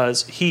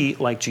 because he,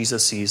 like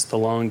Jesus, sees the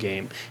long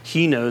game.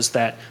 He knows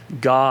that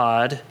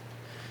God's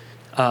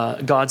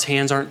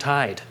hands aren't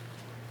tied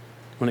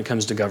when it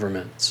comes to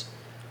governments.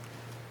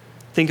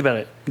 Think about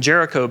it.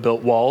 Jericho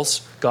built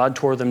walls. God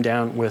tore them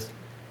down with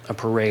a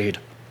parade.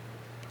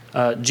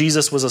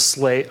 Joseph was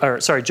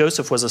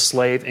a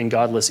slave in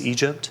godless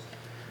Egypt.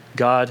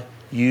 God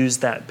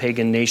used that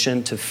pagan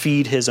nation to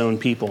feed his own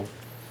people.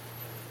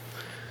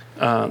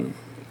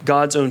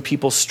 God's own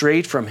people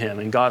strayed from him,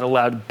 and God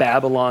allowed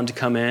Babylon to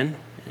come in,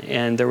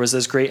 and there was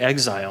this great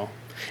exile.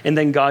 And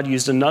then God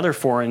used another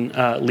foreign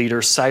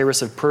leader,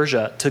 Cyrus of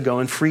Persia, to go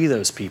and free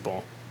those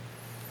people.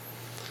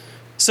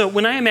 So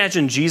when I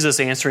imagine Jesus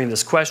answering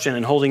this question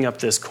and holding up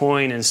this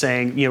coin and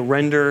saying,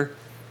 render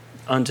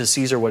unto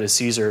Caesar what is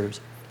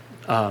Caesar's,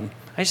 I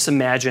just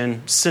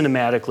imagine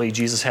cinematically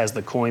Jesus has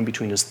the coin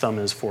between his thumb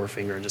and his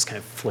forefinger and just kind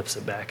of flips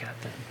it back at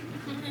them.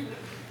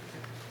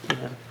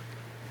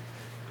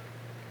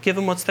 Give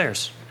them what's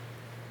theirs.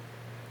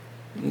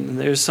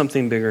 There's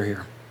something bigger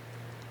here.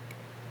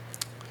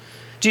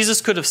 Jesus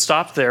could have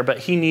stopped there, but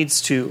he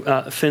needs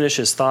to finish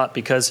his thought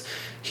because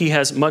he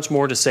has much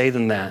more to say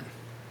than that.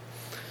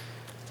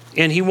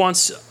 And he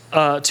wants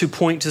to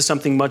point to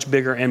something much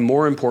bigger and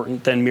more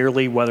important than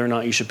merely whether or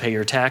not you should pay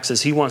your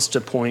taxes. He wants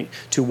to point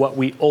to what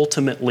we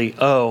ultimately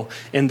owe,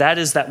 and that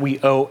is that we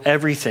owe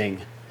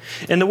everything.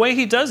 And the way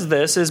he does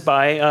this is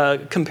by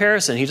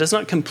comparison. He does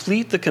not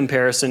complete the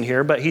comparison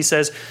here, but he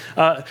says,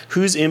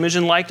 whose image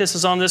and likeness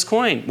is on this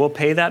coin? We'll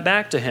pay that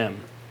back to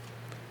him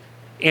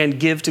and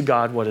give to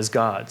God what is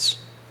God's.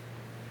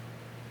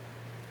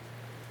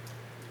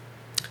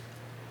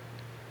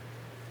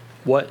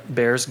 What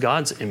bears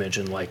God's image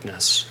and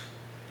likeness?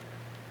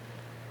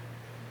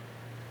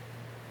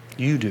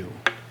 You do.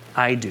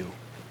 I do.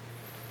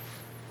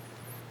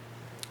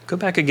 Go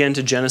back again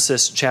to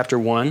Genesis chapter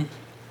 1.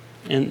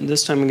 And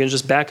this time I'm going to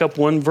just back up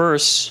one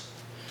verse.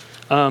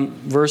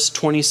 Verse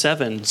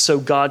 27. So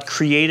God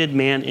created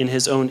man in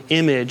his own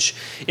image.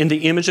 In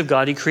the image of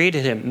God he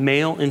created him.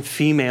 Male and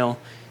female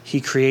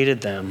he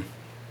created them.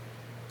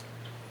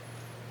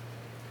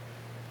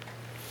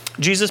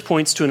 Jesus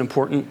points to an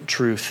important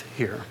truth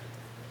here.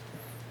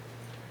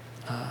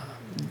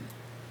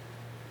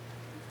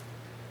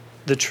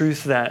 The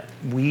truth that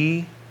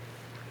we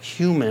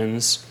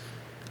humans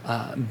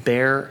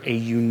bear a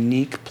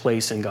unique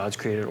place in God's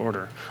created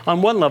order.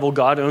 On one level,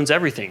 God owns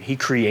everything. He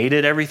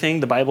created everything.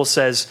 The Bible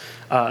says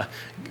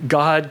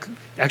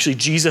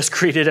Jesus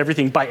created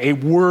everything by a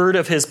word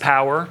of his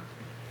power.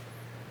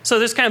 So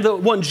there's kind of the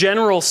one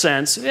general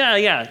sense,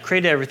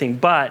 created everything,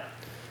 but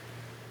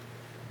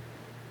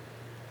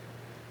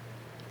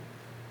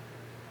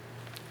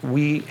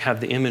we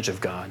have the image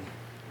of God.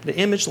 The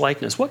image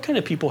likeness. What kind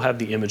of people have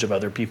the image of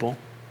other people?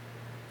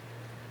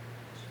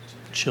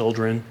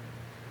 Children.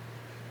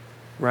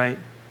 Right?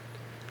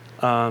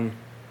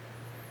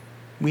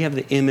 We have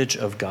the image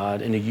of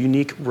God in a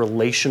unique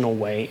relational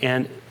way,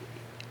 and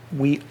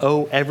we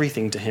owe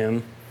everything to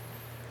him.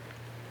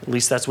 At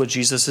least that's what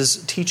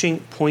Jesus'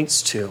 teaching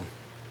points to.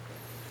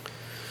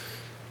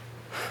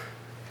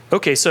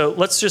 Okay, so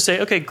let's just say,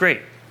 okay,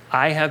 great.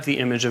 I have the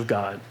image of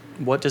God.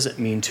 What does it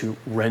mean to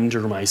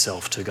render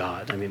myself to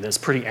God? I mean, that's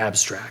pretty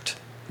abstract,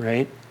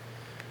 right?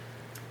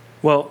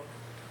 Well,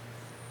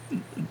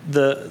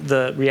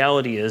 the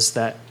reality is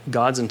that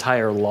God's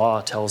entire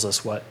law tells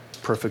us what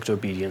perfect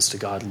obedience to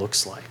God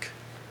looks like.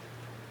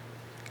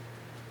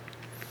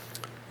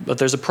 But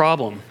there's a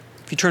problem.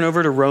 If you turn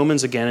over to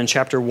Romans again in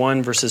chapter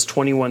 1, verses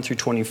 21 through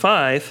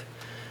 25,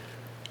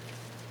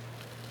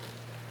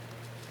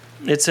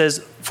 it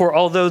says, for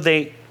although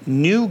they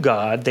knew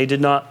God, they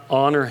did not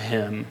honor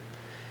him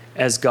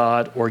as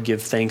God or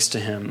give thanks to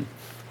him,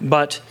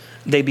 but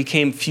they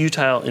became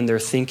futile in their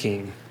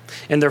thinking,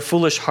 and their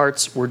foolish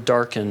hearts were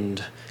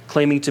darkened.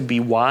 Claiming to be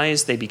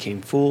wise, they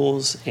became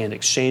fools and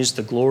exchanged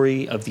the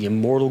glory of the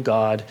immortal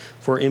God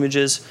for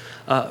images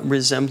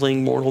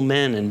resembling mortal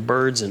men and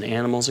birds and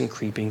animals and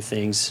creeping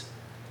things.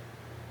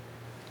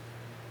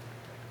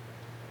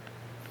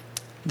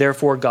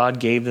 Therefore, God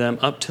gave them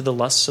up to the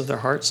lusts of their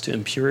hearts, to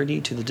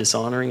impurity, to the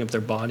dishonoring of their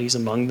bodies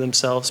among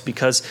themselves,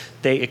 because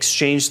they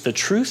exchanged the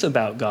truth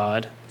about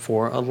God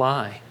for a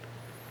lie.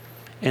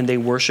 And they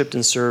worshipped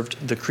and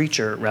served the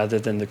creature rather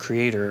than the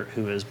Creator,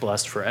 who is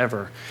blessed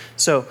forever.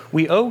 So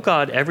we owe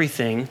God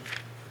everything.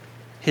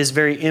 His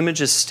very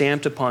image is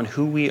stamped upon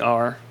who we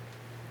are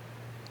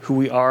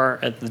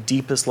at the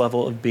deepest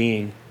level of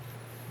being.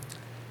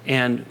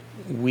 And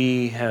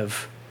we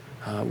have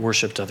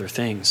worshipped other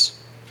things.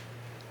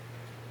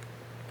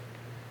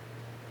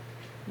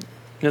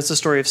 And it's the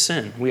story of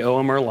sin. We owe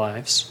him our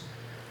lives,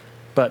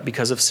 but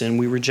because of sin,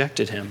 we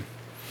rejected him.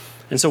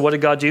 And so what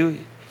did God do?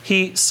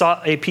 He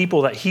sought a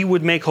people that he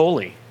would make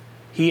holy.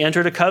 He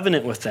entered a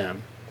covenant with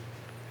them.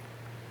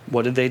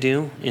 What did they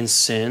do? In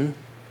sin,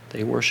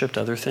 they worshipped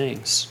other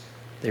things.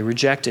 They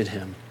rejected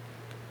him.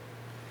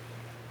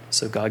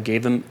 So God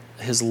gave them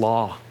his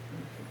law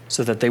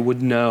so that they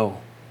would know.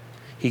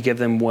 He gave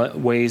them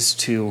ways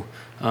to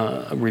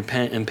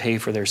repent and pay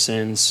for their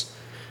sins.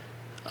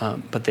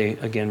 But they,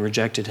 again,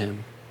 rejected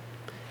him.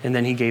 And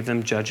then he gave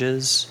them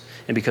judges.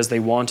 And because they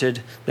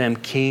wanted them,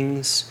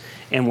 kings.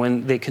 And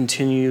when they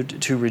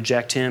continued to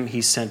reject him,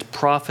 he sent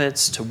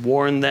prophets to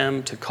warn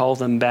them, to call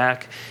them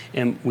back.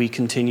 And we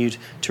continued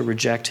to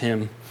reject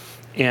him.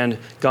 And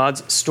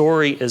God's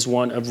story is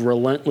one of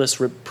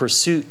relentless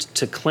pursuit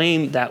to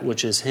claim that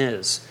which is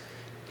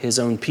his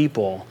own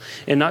people.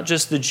 And not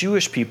just the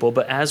Jewish people,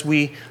 but as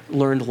we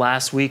learned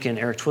last week in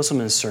Eric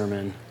Twisselman's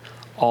sermon,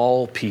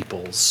 all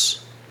peoples.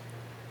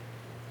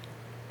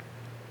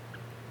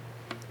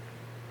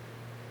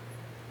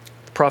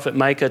 The prophet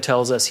Micah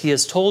tells us, he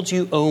has told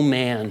you, O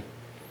man,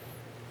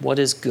 what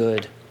is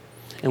good.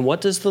 And what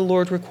does the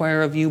Lord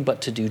require of you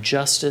but to do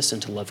justice and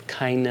to love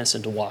kindness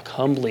and to walk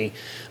humbly?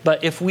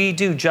 But if we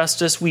do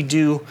justice, we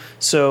do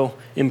so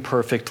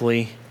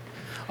imperfectly.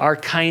 Our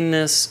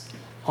kindness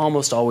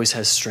almost always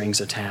has strings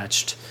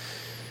attached.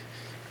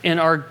 And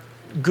our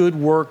good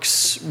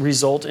works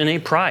result in a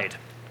pride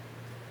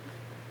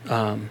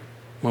when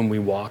we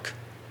walk.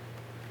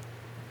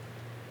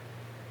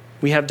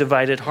 We have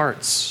divided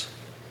hearts.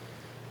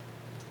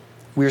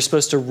 We are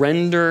supposed to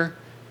render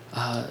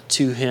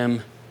to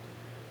him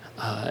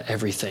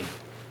everything.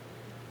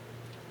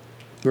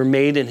 We're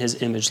made in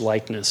his image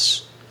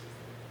likeness.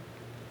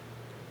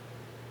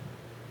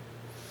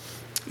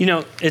 You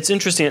know, it's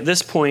interesting at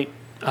this point,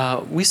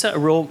 we set a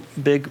real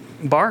big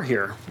bar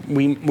here.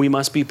 We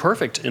must be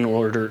perfect in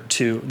order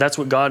to, that's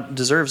what God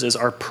deserves, is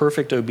our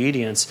perfect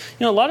obedience.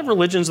 You know, a lot of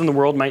religions in the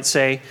world might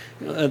say,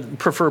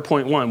 prefer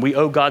point one, we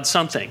owe God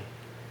something,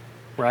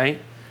 right?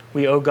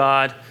 We owe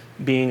God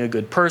being a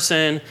good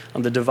person,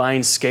 on the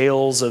divine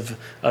scales of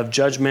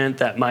judgment,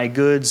 that my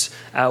goods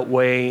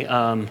outweigh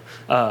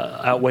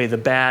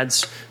the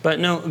bads. But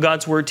no,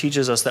 God's word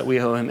teaches us that we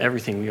owe him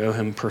everything. We owe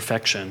him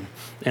perfection.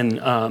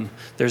 And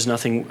there's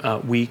nothing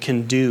we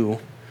can do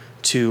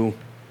to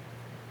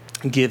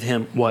give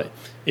him what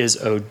is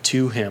owed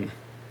to him.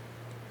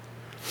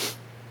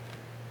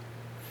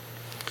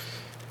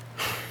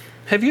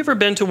 Have you ever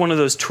been to one of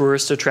those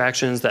tourist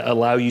attractions that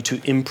allow you to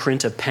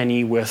imprint a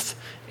penny with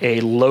a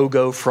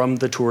logo from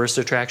the tourist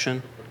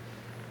attraction?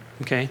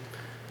 Okay.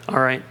 All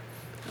right.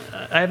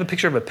 I have a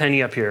picture of a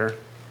penny up here.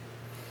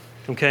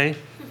 Okay.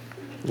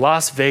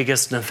 Las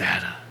Vegas,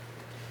 Nevada.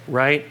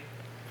 Right?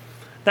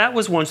 That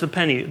was once a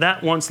penny.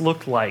 That once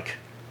looked like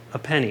a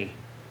penny.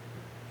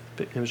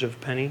 The image of a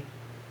penny.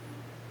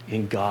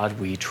 In God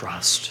we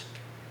trust.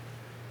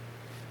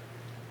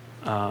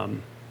 Have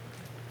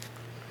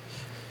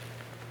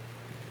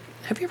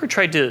you ever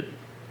tried to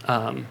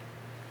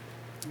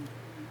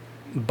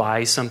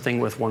buy something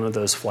with one of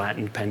those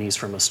flattened pennies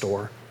from a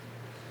store?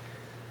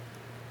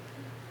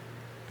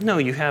 No,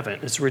 you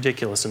haven't. It's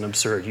ridiculous and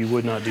absurd. You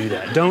would not do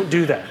that. Don't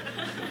do that.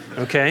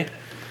 Okay?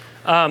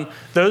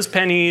 Those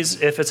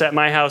pennies, if it's at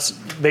my house,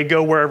 they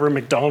go wherever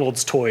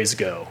McDonald's toys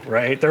go,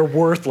 right? They're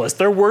worthless.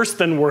 They're worse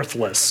than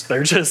worthless.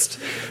 They're just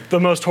the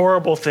most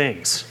horrible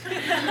things.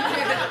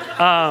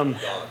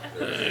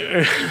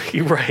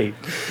 You're right.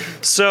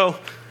 So,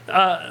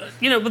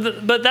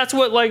 but that's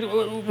what, like,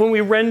 when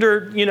we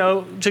render,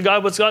 to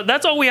God what's God,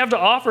 that's all we have to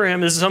offer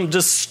him is some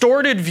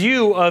distorted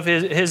view of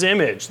his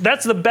image.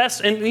 That's the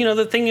best. And,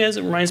 the thing is,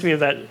 it reminds me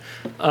of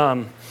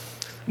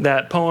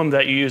that poem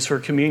that you use for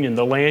communion,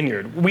 the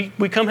lanyard. We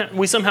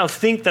somehow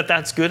think that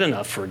that's good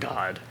enough for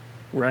God,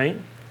 right?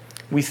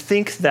 We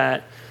think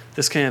that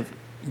this kind of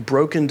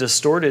broken,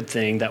 distorted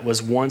thing that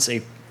was once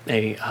a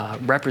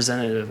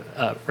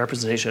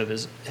representation of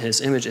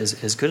his image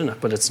is good enough,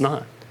 but it's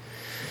not.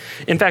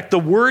 In fact, the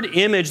word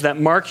image that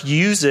Mark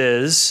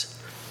uses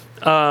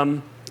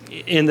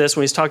in this,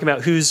 when he's talking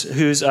about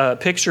whose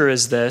picture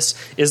is this,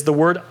 is the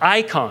word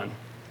icon.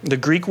 The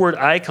Greek word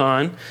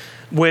icon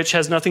which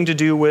has nothing to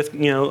do with, a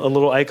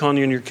little icon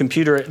in your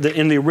computer.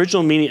 In the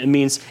original meaning, it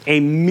means a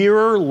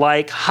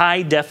mirror-like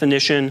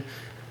high-definition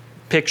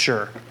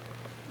picture,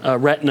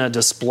 retina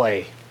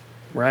display,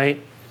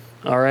 right?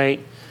 All right.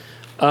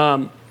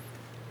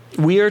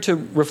 We are to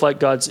reflect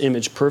God's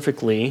image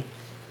perfectly,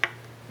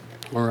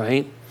 all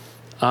right?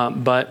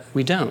 But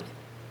we don't.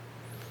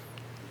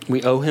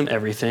 We owe him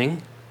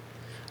everything.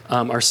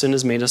 Our sin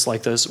has made us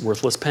like those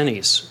worthless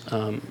pennies.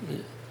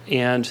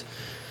 And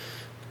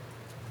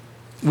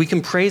we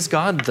can praise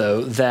God,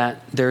 though,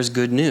 that there's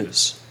good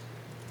news.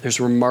 There's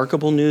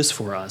remarkable news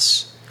for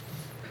us.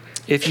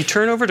 If you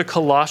turn over to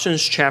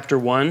Colossians chapter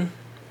 1,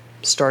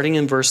 starting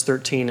in verse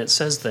 13, it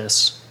says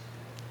this: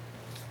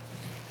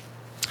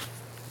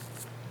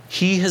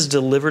 He has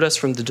delivered us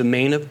from the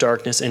domain of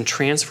darkness and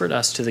transferred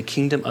us to the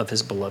kingdom of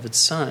his beloved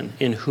Son,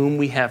 in whom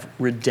we have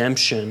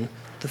redemption,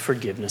 the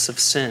forgiveness of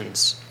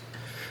sins.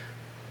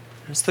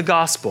 That's the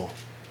gospel.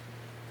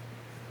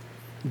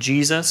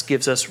 Jesus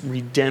gives us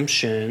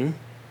redemption.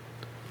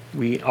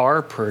 We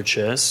are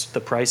purchased.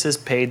 The price is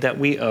paid that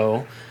we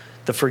owe,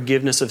 the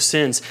forgiveness of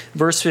sins.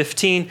 Verse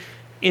 15,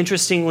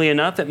 interestingly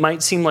enough, it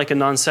might seem like a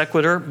non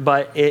sequitur,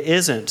 but it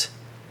isn't.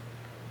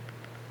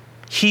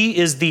 He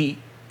is the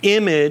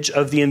image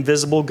of the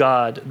invisible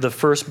God, the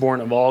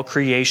firstborn of all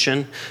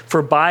creation.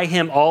 For by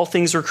him all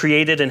things were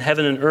created in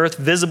heaven and earth,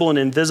 visible and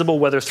invisible,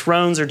 whether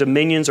thrones or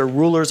dominions or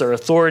rulers or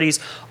authorities.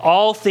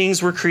 All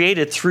things were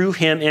created through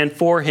him and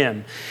for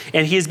him.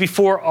 And he is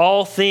before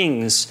all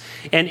things,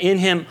 and in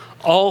him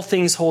all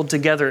things hold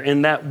together.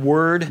 And that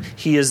word,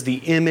 he is the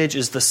image,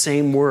 is the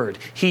same word.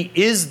 He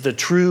is the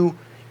true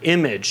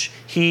image.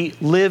 He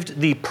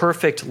lived the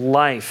perfect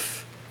life.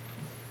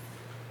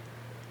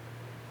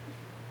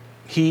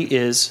 He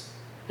is,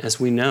 as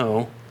we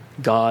know,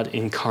 God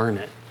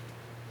incarnate.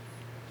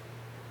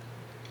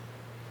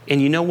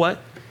 And you know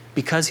what?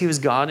 Because he was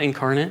God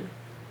incarnate,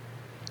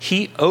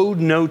 he owed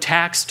no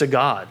tax to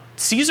God.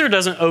 Caesar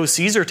doesn't owe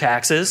Caesar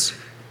taxes.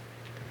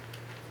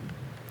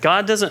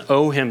 God doesn't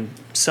owe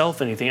himself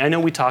anything. I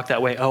know we talk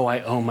that way. Oh,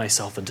 I owe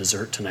myself a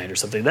dessert tonight or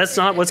something. That's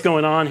not what's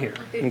going on here,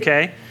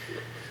 okay?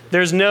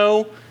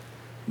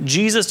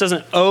 Jesus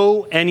doesn't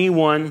owe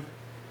anyone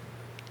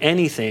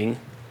anything.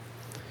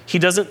 He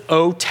doesn't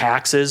owe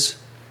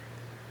taxes.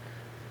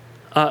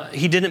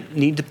 He didn't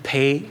need to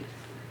pay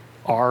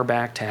our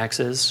back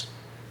taxes.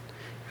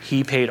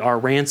 He paid our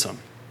ransom.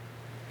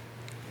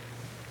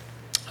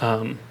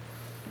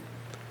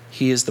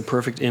 He is the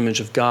perfect image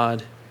of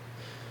God.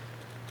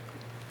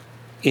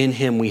 In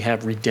him we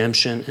have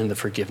redemption and the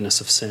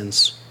forgiveness of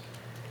sins.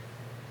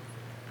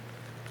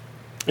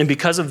 And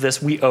because of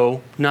this, we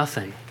owe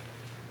nothing.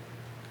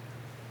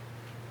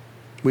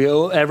 We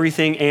owe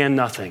everything and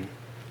nothing.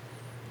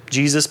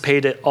 Jesus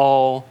paid it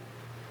all.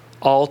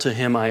 All to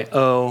him I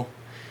owe.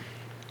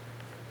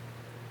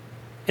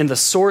 And the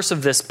source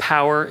of this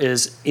power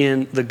is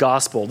in the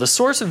gospel. The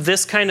source of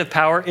this kind of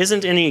power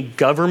isn't any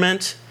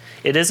government.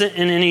 It isn't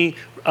in any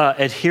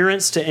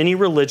adherence to any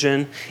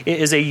religion. It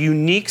is a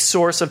unique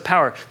source of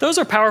power. Those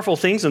are powerful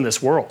things in this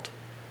world.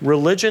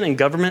 Religion and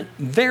government,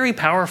 very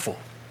powerful.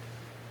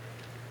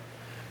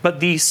 But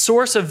the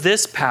source of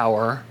this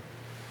power,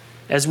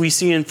 as we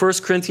see in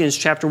 1 Corinthians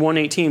chapter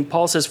 1:18,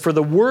 Paul says, "For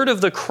the word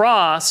of the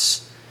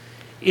cross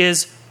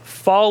is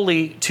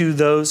folly to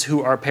those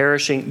who are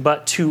perishing,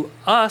 but to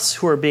us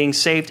who are being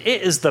saved,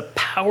 it is the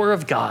power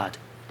of God."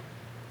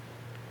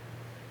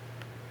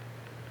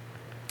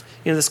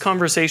 This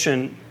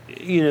conversation,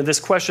 this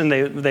question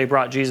they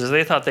brought Jesus,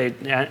 they thought they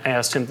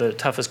asked him the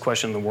toughest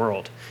question in the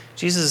world.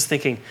 Jesus is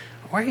thinking,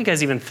 why are you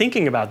guys even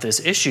thinking about this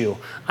issue?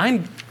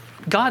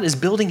 God is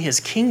building his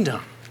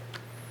kingdom.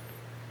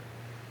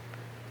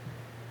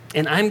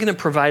 And I'm going to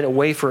provide a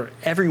way for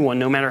everyone,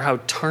 no matter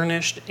how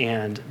tarnished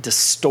and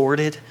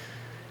distorted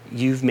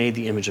you've made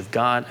the image of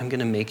God. I'm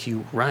going to make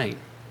you right.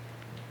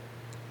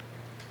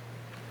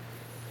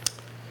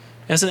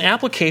 As an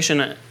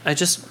application,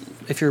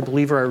 if you're a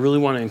believer, I really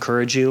want to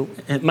encourage you.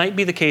 It might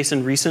be the case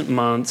in recent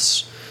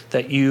months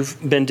that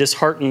you've been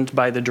disheartened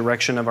by the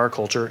direction of our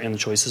culture and the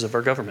choices of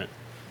our government.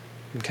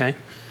 Okay?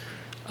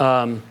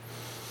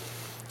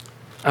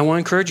 I want to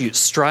encourage you,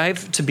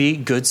 strive to be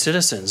good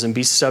citizens and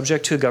be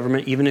subject to a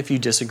government even if you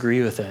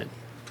disagree with it.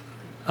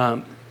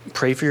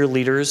 Pray for your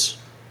leaders,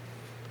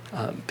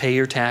 pay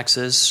your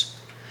taxes,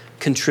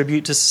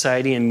 contribute to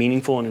society in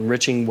meaningful and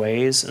enriching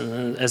ways.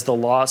 As the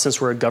law,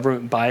 since we're a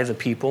government by the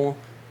people,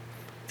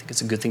 I think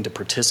it's a good thing to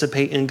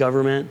participate in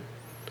government.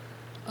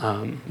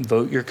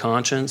 Vote your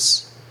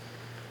conscience.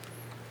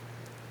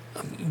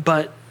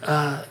 But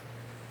I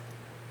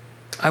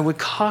would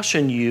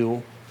caution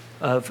you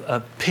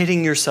of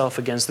pitting yourself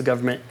against the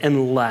government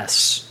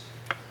unless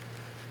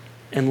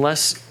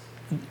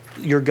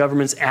your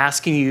government's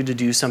asking you to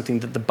do something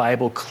that the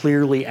Bible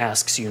clearly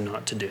asks you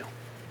not to do.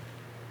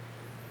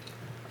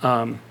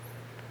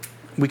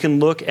 We can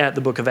look at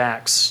the book of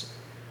Acts.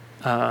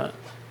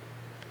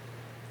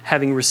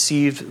 Having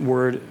received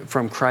word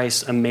from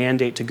Christ, a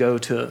mandate to go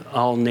to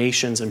all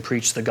nations and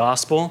preach the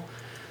gospel,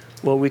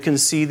 well, we can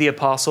see the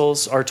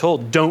apostles are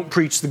told, don't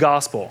preach the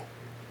gospel.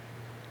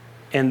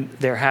 and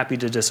they're happy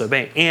to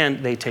disobey,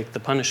 and they take the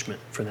punishment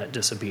for that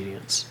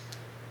disobedience.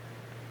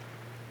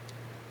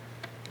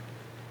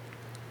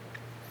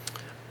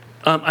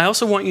 I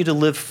also want you to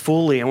live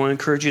fully. I want to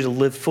encourage you to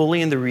live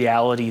fully in the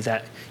reality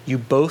that you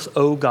both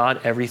owe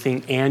God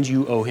everything and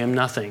you owe him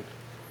nothing.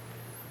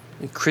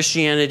 And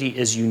Christianity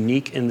is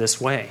unique in this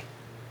way.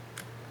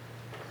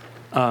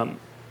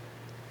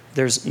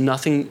 There's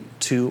nothing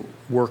to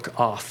work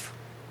off.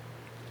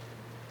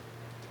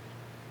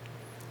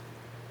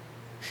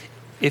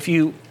 If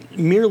you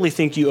merely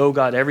think you owe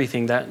God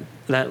everything, that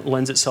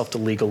lends itself to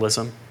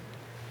legalism.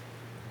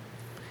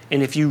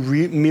 And if you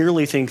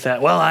merely think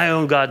that, well, I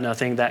owe God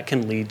nothing, that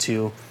can lead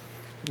to,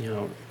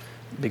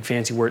 big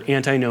fancy word,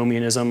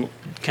 antinomianism,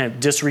 kind of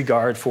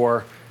disregard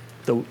for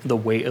the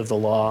weight of the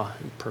law,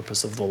 and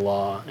purpose of the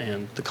law,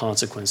 and the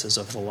consequences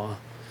of the law.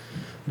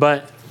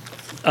 But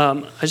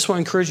I just want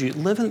to encourage you,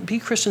 be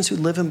Christians who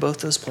live in both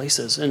those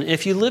places. And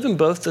if you live in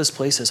both those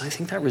places, I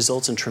think that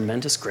results in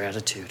tremendous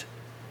gratitude.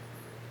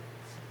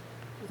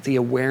 The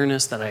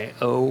awareness that I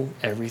owe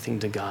everything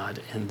to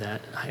God and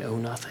that I owe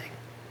nothing.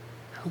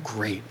 How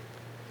great.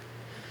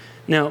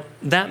 Now,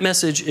 that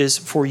message is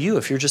for you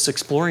if you're just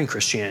exploring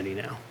Christianity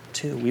now,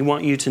 too. We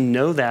want you to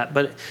know that,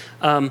 but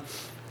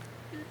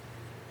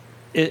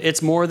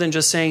it's more than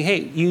just saying, hey,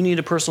 you need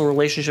a personal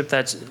relationship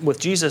that's with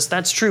Jesus.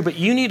 That's true, but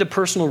you need a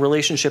personal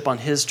relationship on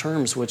his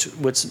terms,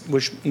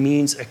 which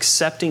means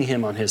accepting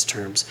him on his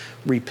terms,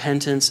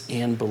 repentance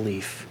and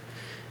belief.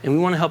 And we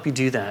want to help you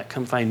do that.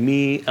 Come find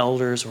me,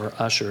 elders, or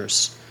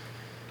ushers.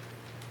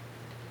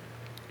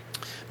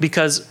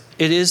 Because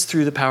it is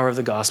through the power of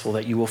the gospel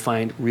that you will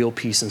find real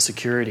peace and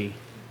security.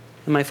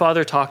 And my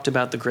father talked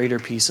about the greater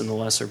peace and the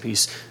lesser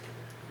peace.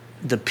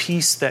 The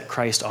peace that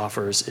Christ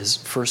offers is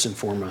first and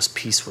foremost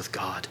peace with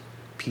God,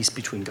 peace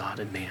between God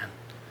and man.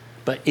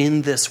 But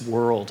in this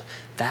world,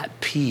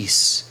 that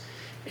peace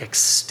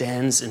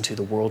extends into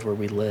the world where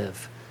we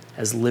live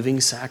as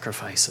living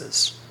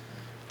sacrifices,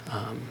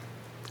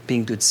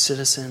 being good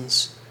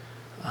citizens,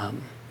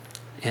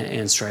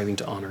 and striving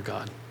to honor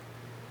God.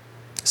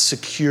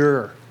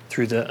 Secure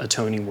through the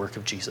atoning work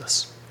of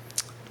Jesus.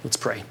 Let's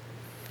pray.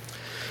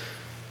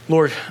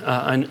 Lord,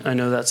 I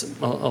know that's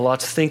a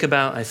lot to think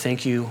about. I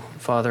thank you,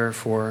 Father,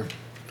 for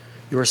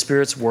your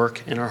Spirit's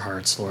work in our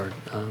hearts, Lord.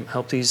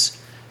 Help these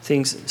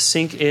things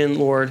sink in,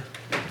 Lord,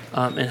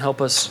 and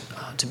help us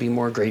to be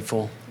more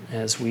grateful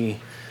as we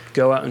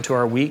go out into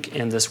our week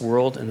and this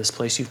world and this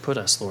place you've put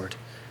us, Lord.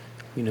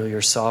 We know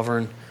you're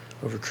sovereign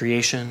over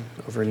creation,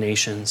 over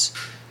nations,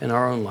 and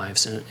our own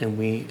lives, and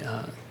we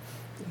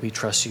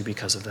trust you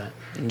because of that.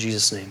 In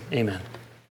Jesus' name, amen.